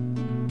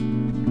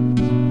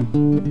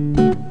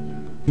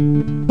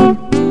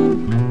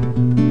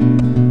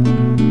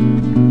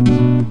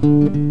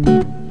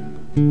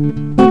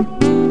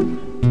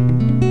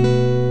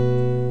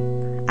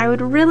 I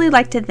would really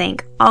like to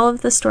thank all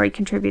of the story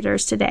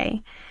contributors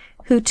today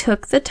who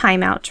took the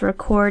time out to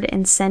record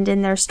and send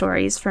in their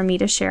stories for me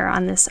to share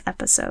on this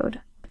episode.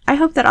 I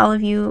hope that all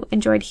of you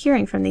enjoyed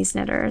hearing from these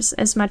knitters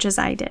as much as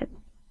I did.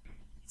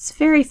 It's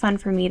very fun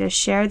for me to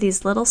share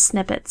these little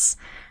snippets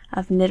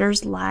of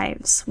knitters'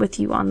 lives with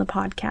you on the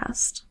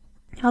podcast.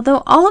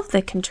 Although all of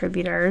the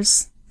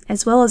contributors,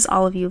 as well as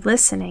all of you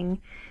listening,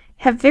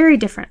 have very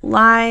different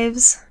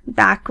lives,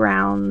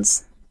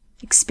 backgrounds,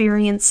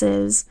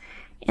 experiences,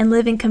 and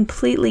live in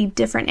completely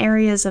different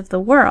areas of the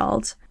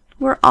world,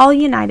 we're all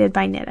united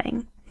by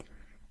knitting.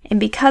 And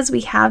because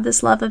we have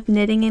this love of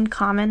knitting in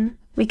common,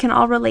 we can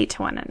all relate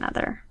to one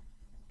another.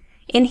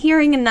 In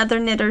hearing another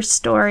knitter's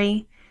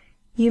story,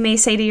 you may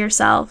say to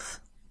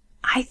yourself,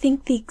 I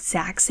think the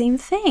exact same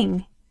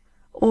thing.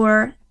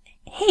 Or,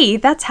 hey,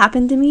 that's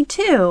happened to me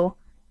too.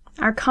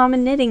 Our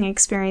common knitting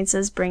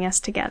experiences bring us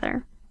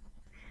together.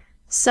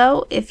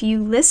 So, if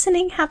you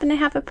listening happen to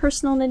have a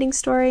personal knitting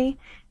story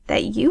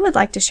that you would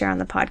like to share on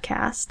the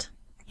podcast,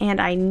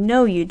 and I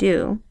know you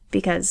do,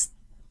 because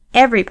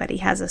everybody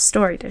has a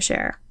story to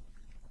share,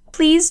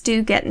 please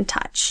do get in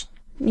touch.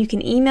 You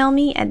can email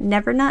me at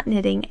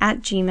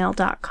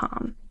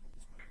nevernotknitting@gmail.com.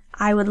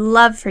 I would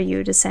love for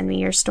you to send me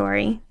your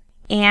story.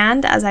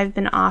 And as I've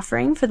been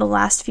offering for the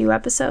last few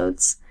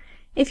episodes,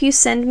 if you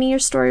send me your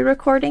story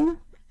recording,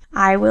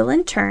 I will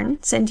in turn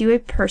send you a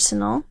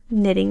personal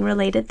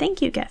knitting-related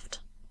thank you gift.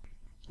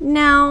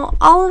 Now,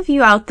 all of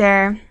you out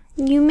there,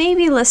 you may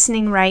be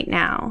listening right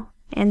now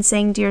and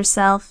saying to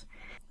yourself,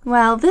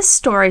 well, this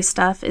story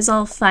stuff is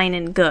all fine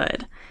and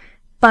good,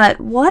 but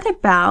what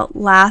about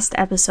last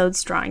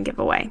episode's drawing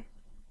giveaway?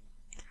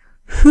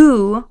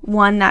 Who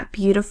won that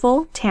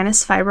beautiful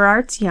Tanis Fiber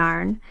Arts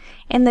yarn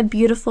and the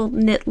beautiful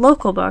Knit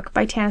Local book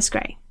by Tanis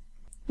Gray?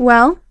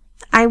 Well,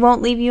 I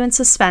won't leave you in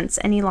suspense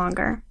any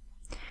longer.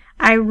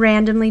 I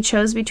randomly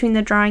chose between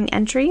the drawing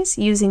entries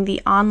using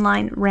the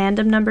online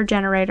random number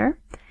generator,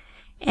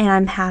 and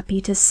I'm happy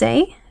to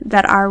say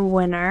that our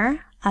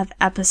winner of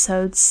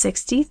episode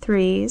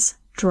 63's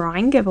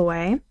drawing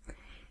giveaway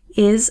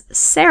is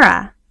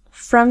Sarah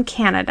from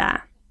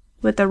Canada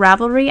with the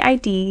Ravelry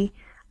ID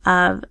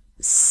of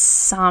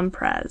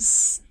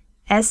Sampras,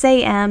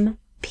 Sampras,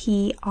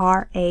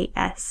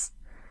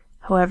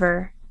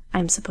 however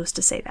I'm supposed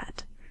to say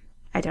that.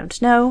 I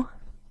don't know,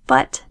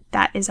 but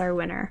that is our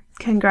winner.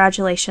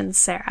 Congratulations,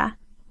 Sarah.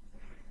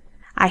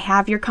 I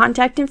have your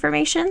contact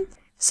information,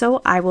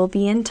 so I will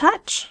be in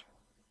touch.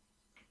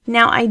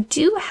 Now, I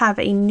do have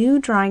a new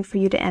drawing for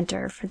you to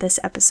enter for this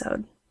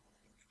episode,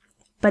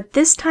 but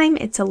this time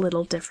it's a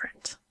little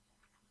different.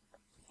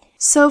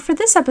 So for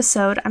this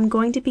episode, I'm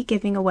going to be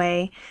giving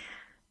away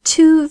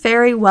 2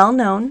 very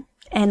well-known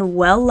and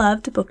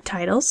well-loved book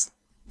titles.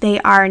 They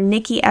are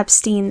Nikki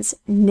Epstein's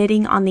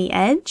Knitting on the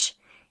Edge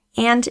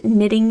and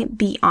Knitting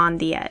Beyond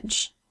the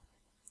Edge.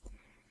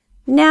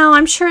 Now,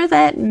 I'm sure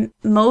that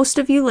most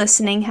of you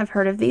listening have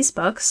heard of these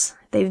books.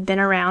 They've been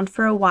around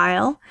for a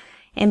while,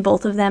 and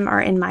both of them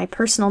are in my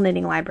personal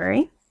knitting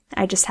library.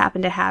 I just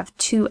happen to have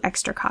 2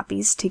 extra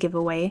copies to give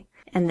away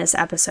in this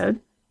episode.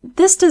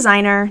 This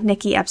designer,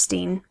 Nikki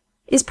Epstein,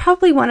 is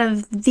probably one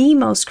of the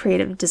most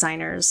creative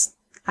designers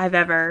I've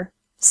ever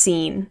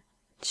seen.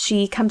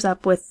 She comes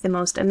up with the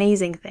most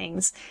amazing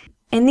things.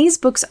 And these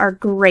books are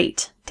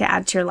great to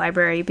add to your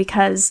library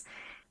because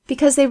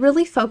they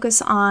really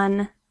focus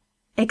on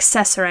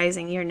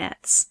accessorizing your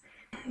knits.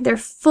 They're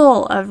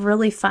full of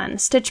really fun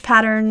stitch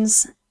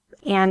patterns,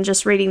 and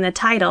just reading the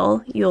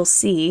title, you'll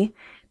see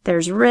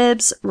there's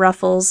ribs,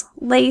 ruffles,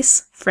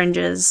 lace,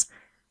 fringes,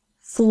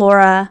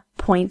 flora,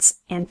 points,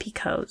 and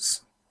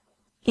picots.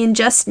 In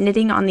just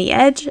Knitting on the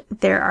Edge,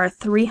 there are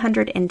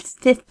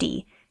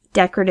 350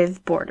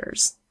 decorative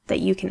borders that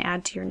you can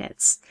add to your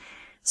knits.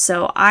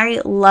 So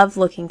I love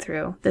looking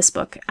through this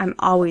book. I'm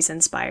always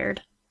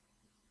inspired.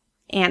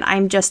 And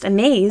I'm just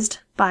amazed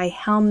by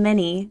how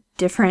many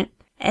different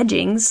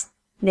edgings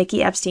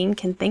Nikki Epstein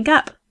can think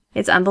up.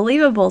 It's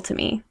unbelievable to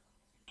me.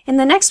 In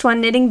the next one,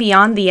 Knitting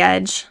Beyond the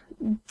Edge,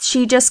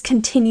 she just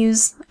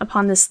continues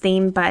upon this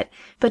theme, but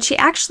she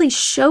actually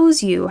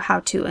shows you how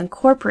to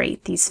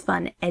incorporate these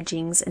fun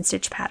edgings and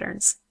stitch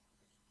patterns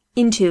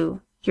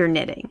into your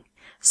knitting.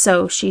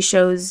 So she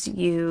shows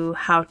you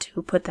how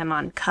to put them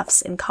on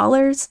cuffs and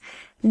collars,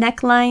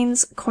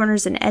 necklines,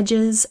 corners and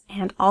edges,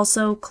 and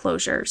also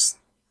closures.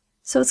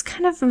 So it's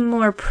kind of a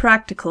more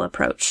practical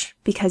approach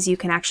because you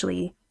can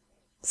actually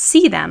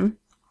see them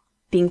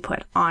being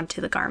put onto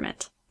the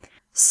garment.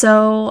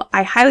 So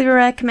I highly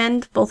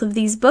recommend both of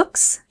these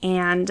books,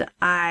 and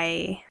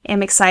I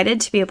am excited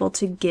to be able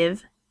to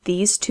give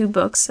these 2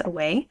 books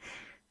away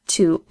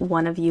to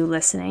one of you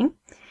listening.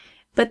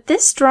 But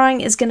this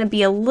drawing is going to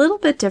be a little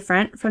bit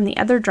different from the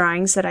other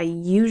drawings that I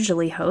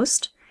usually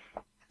host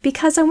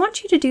because I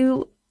want you to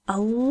do a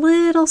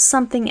little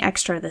something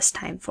extra this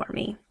time for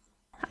me.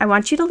 I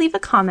want you to leave a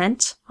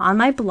comment on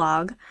my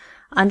blog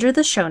under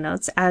the show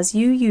notes as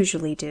you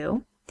usually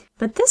do,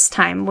 but this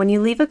time when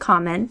you leave a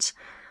comment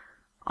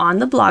on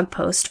the blog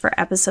post for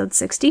episode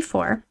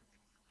 64,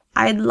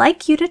 I'd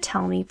like you to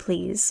tell me,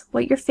 please,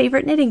 what your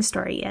favorite knitting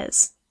story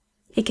is.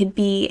 It could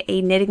be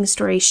a knitting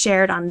story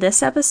shared on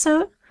this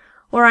episode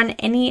or on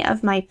any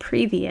of my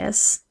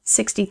previous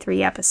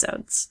 63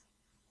 episodes.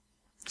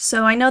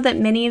 So I know that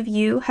many of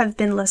you have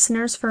been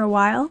listeners for a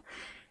while,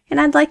 and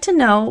I'd like to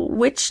know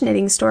which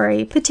knitting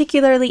story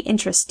particularly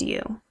interests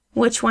you.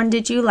 Which one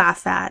did you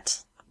laugh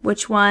at?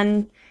 Which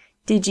one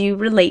did you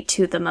relate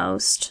to the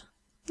most?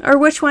 Or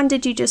which one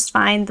did you just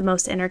find the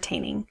most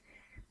entertaining?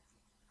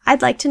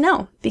 I'd like to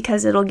know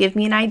because it'll give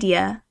me an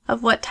idea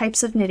of what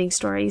types of knitting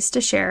stories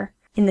to share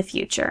in the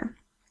future.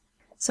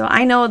 So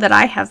I know that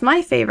I have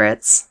my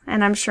favorites,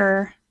 and I'm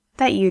sure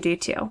that you do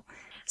too.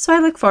 So I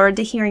look forward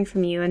to hearing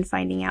from you and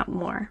finding out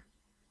more.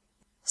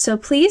 So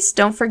please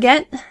don't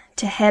forget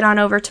to head on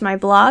over to my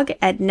blog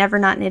at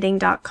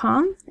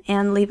nevernotknitting.com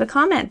and leave a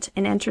comment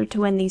and enter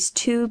to win these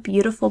 2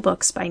 beautiful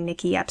books by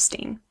Nikki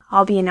Epstein.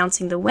 I'll be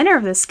announcing the winner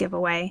of this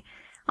giveaway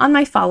on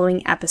my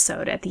following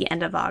episode at the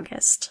end of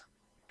August.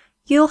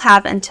 You'll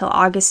have until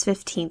August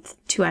 15th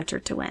to enter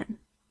to win.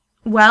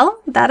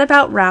 Well, that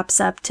about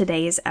wraps up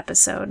today's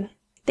episode.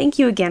 Thank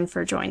you again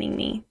for joining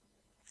me.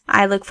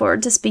 I look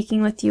forward to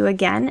speaking with you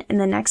again in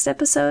the next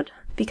episode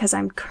because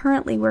I'm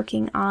currently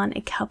working on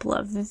a couple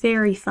of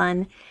very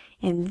fun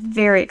and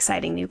very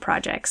exciting new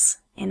projects.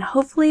 And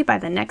hopefully by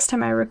the next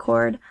time I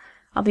record,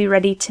 I'll be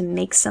ready to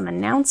make some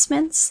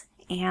announcements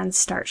and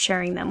start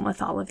sharing them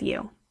with all of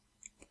you.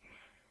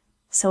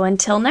 So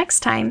until next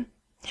time,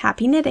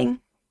 happy knitting!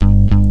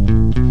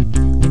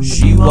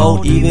 She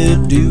won't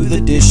even do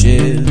the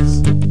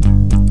dishes.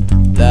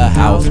 The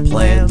house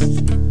plants,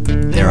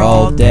 they're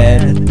all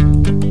dead.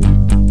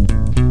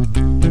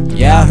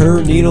 Yeah,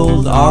 her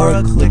needles are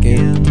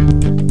a-clicking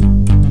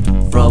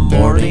from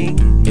morning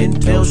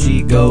until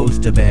she goes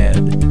to bed.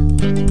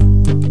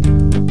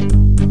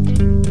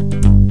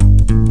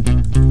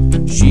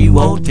 She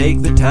won't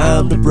take the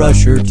time to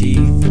brush her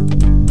teeth.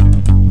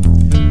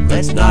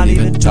 Let's not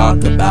even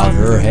talk about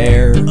her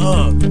hair.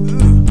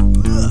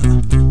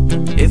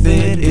 If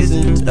it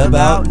isn't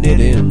about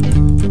knitting,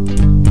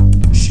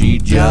 she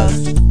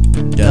just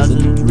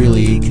doesn't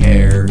really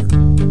care.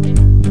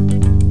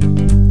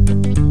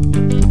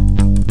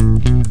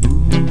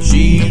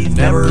 She's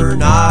never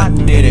not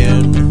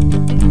knitting,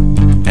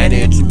 and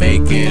it's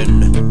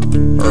making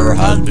her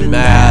husband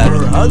mad.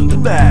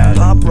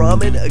 Top right.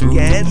 coming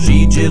again?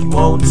 She just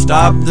won't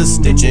stop the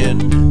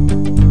stitching,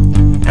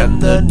 and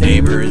the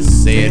neighbors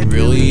say it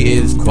really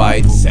is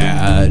quite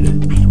sad. I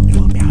don't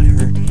know about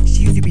her.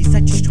 She used to be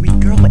such a sweet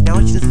girl, but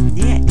now she doesn't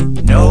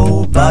knit.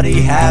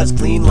 Nobody has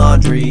clean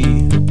laundry.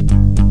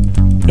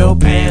 No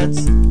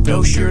pants,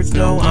 no shirts,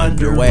 no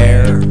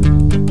underwear.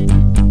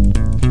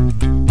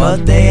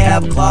 But they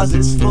have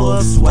closets full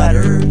of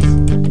sweaters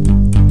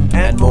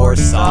and more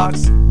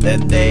socks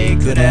than they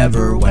could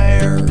ever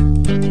wear.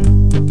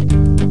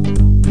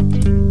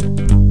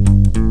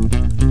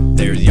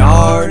 There's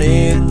yarn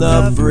in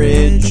the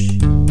fridge,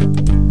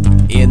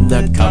 in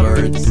the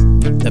cupboards,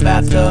 the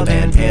bathtub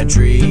and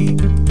pantry.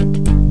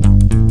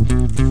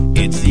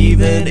 It's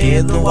even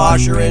in the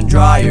washer and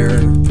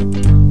dryer.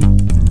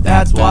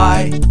 That's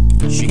why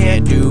she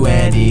can't do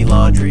any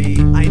laundry.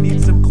 I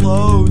need some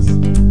clothes.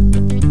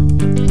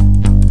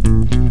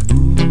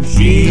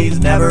 She's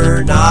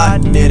never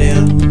not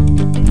knitting,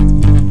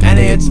 and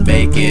it's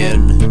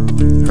making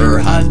her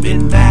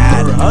husband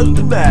mad. Her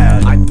husband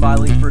mad. I'm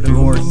filing for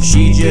divorce.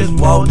 She just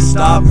won't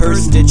stop her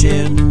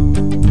stitching,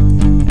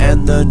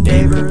 and the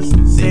neighbors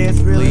say it's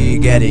really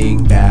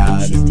getting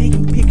bad. She's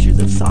taking pictures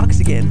of socks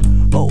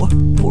again. Oh,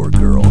 poor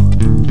girl.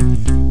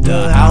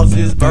 The house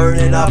is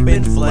burning up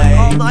in flames.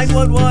 Call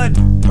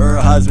 911. Her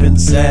husband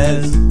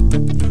says,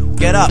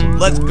 "Get up,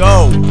 let's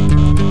go."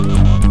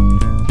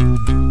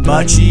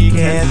 But she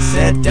can't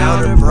set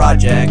down her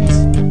project.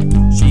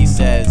 She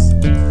says,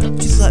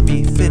 Just let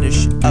me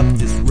finish up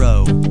this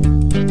row.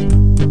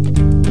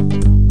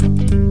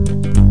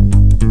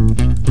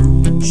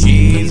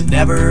 she's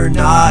never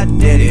not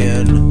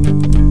knitting,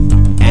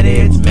 and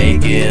it's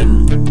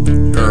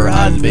making her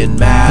husband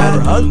mad.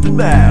 Her husband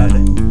mad.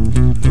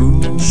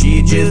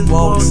 She just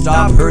won't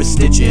stop her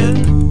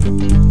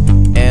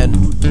stitching,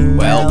 and,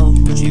 well,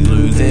 she's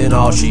losing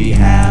all she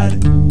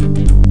had.